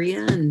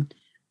cafeteria and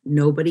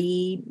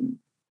nobody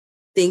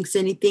thinks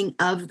anything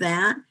of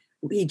that.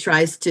 He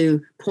tries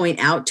to point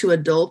out to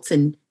adults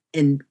and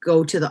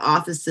go to the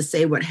office to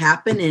say what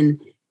happened,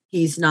 and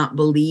he's not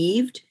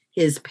believed.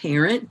 His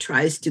parent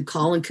tries to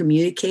call and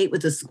communicate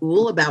with the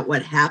school about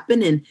what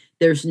happened, and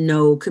there's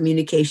no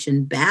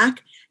communication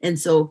back. And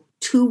so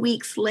 2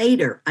 weeks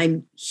later,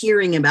 I'm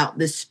hearing about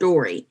this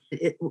story.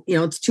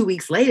 It's 2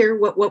 weeks later.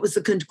 What was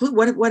the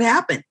conclusion? What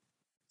happened?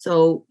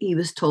 So he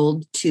was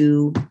told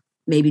to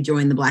maybe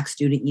join the Black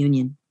Student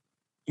Union.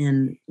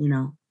 And,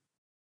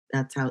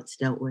 that's how it's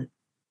dealt with.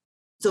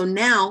 So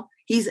now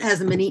he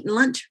hasn't been eating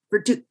lunch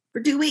for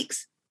 2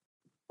 weeks.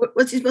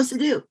 What's he supposed to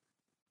do?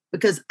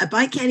 Because if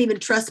I can't even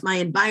trust my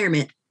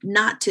environment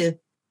not to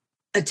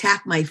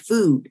attack my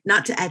food,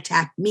 not to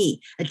attack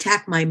me,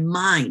 attack my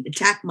mind,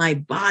 attack my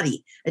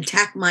body,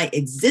 attack my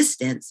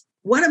existence,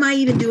 what am I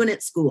even doing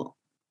at school?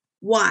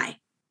 Why?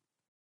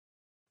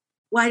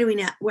 Why do we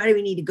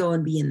need to go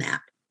and be in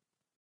that?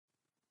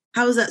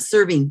 How is that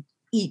serving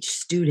each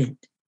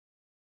student?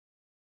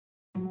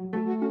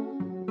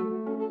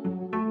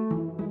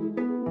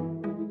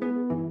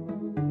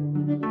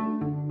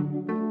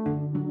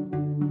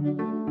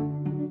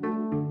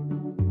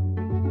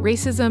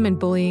 Racism and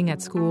bullying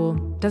at school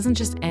doesn't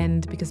just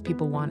end because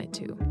people want it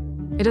to.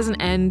 It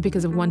doesn't end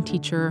because of one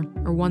teacher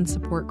or one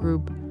support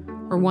group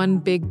or one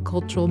big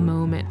cultural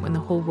moment when the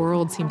whole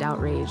world seemed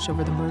outraged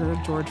over the murder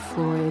of George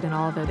Floyd and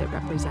all that it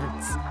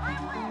represents.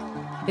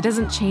 It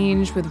doesn't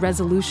change with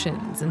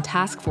resolutions and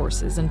task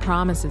forces and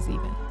promises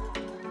even.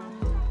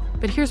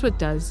 But here's what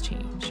does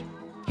change.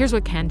 Here's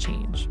what can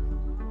change.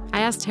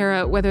 I asked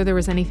Tara whether there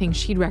was anything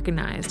she'd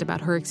recognized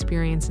about her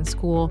experience in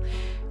school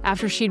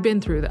after she'd been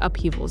through the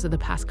upheavals of the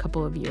past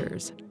couple of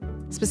years,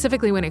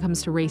 specifically when it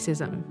comes to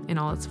racism in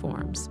all its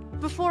forms.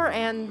 Before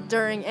and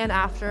during and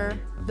after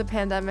the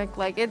pandemic,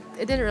 like it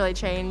didn't really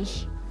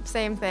change.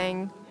 Same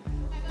thing.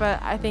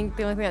 But I think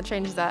the only thing that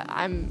changed is that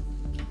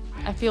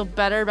I feel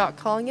better about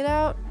calling it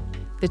out.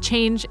 The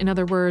change, in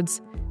other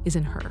words, is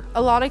in her.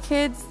 A lot of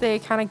kids, they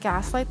kind of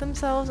gaslight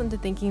themselves into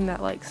thinking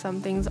that like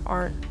some things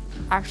aren't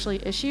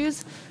actually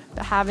issues,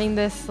 but having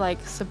this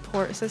like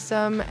support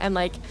system and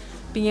like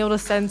being able to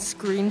send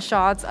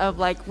screenshots of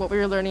like what we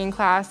were learning in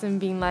class and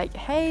being like,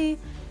 hey,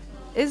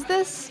 is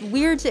this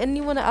weird to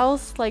anyone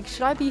else? Like,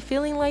 should I be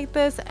feeling like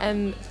this?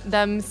 And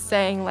them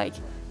saying like,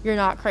 you're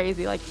not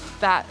crazy. Like,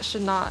 that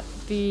should not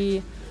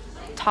be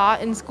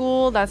taught in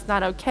school. That's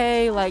not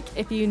okay. Like,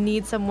 if you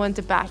need someone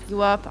to back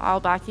you up, I'll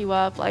back you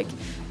up. Like,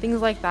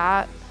 things like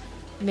that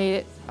made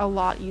it a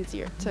lot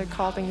easier to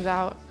call things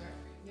out.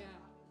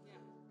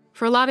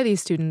 For a lot of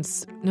these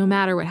students, no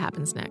matter what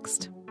happens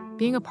next,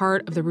 being a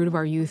part of the Root of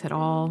Our Youth at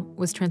all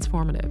was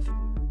transformative.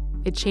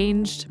 It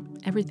changed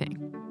everything,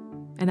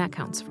 and that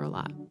counts for a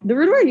lot. The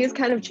Root of Our Youth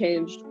kind of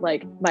changed,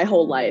 like, my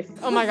whole life.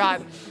 Oh my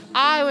God.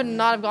 I would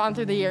not have gone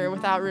through the year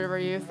without Root of Our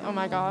Youth. Oh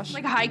my gosh.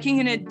 Like hiking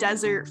in a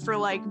desert for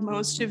like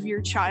most of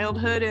your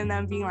childhood and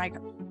then being like,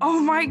 oh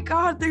my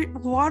God,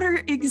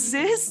 water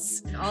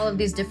exists. All of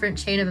these different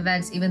chain of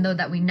events, even though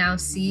that we now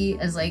see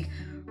as like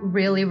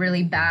really,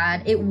 really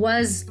bad, it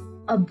was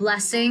a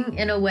blessing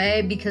in a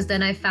way because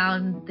then I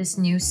found this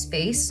new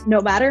space. No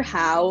matter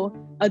how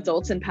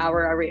adults in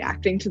power are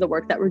reacting to the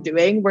work that we're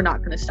doing, we're not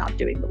going to stop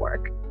doing the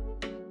work.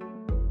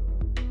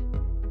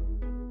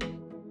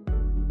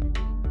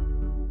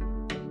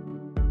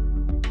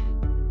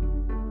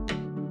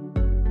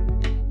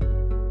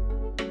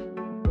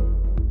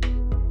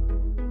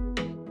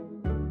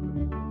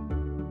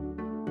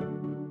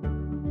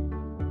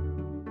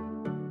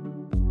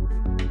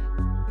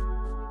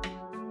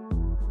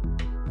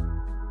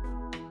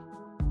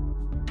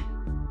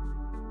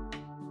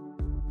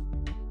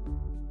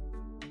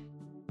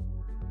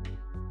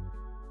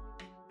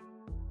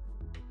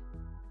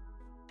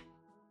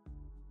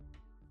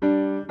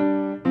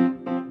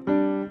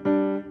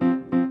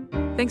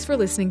 Thanks for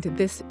listening to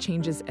This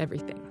Changes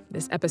Everything.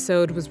 This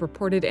episode was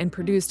reported and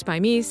produced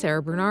by me,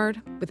 Sarah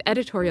Bernard, with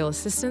editorial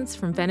assistance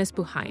from Venice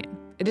Buhayan.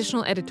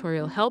 Additional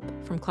editorial help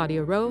from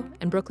Claudia Rowe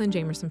and Brooklyn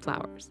Jamerson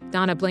Flowers.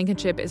 Donna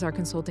Blankenship is our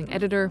consulting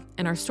editor,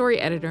 and our story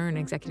editor and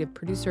executive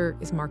producer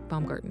is Mark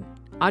Baumgarten.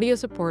 Audio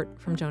support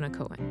from Jonah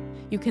Cohen.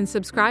 You can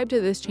subscribe to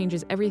This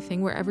Changes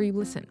Everything wherever you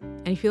listen.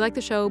 And if you like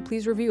the show,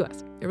 please review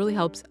us. It really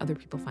helps other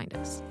people find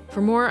us.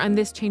 For more on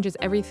This Changes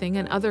Everything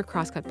and other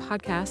Crosscut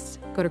podcasts,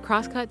 go to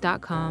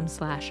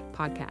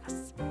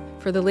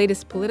crosscut.com/podcasts. For the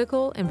latest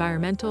political,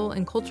 environmental,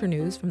 and culture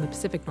news from the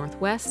Pacific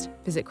Northwest,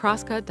 visit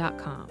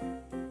crosscut.com.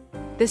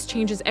 This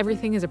Changes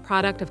Everything is a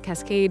product of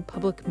Cascade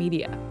Public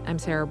Media. I'm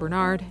Sarah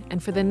Bernard,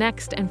 and for the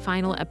next and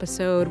final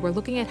episode, we're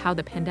looking at how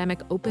the pandemic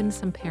opened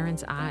some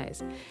parents'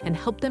 eyes and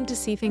helped them to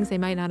see things they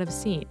might not have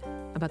seen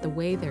about the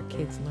way their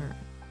kids learn.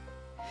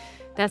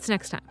 That's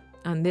next time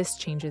on This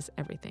Changes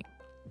Everything.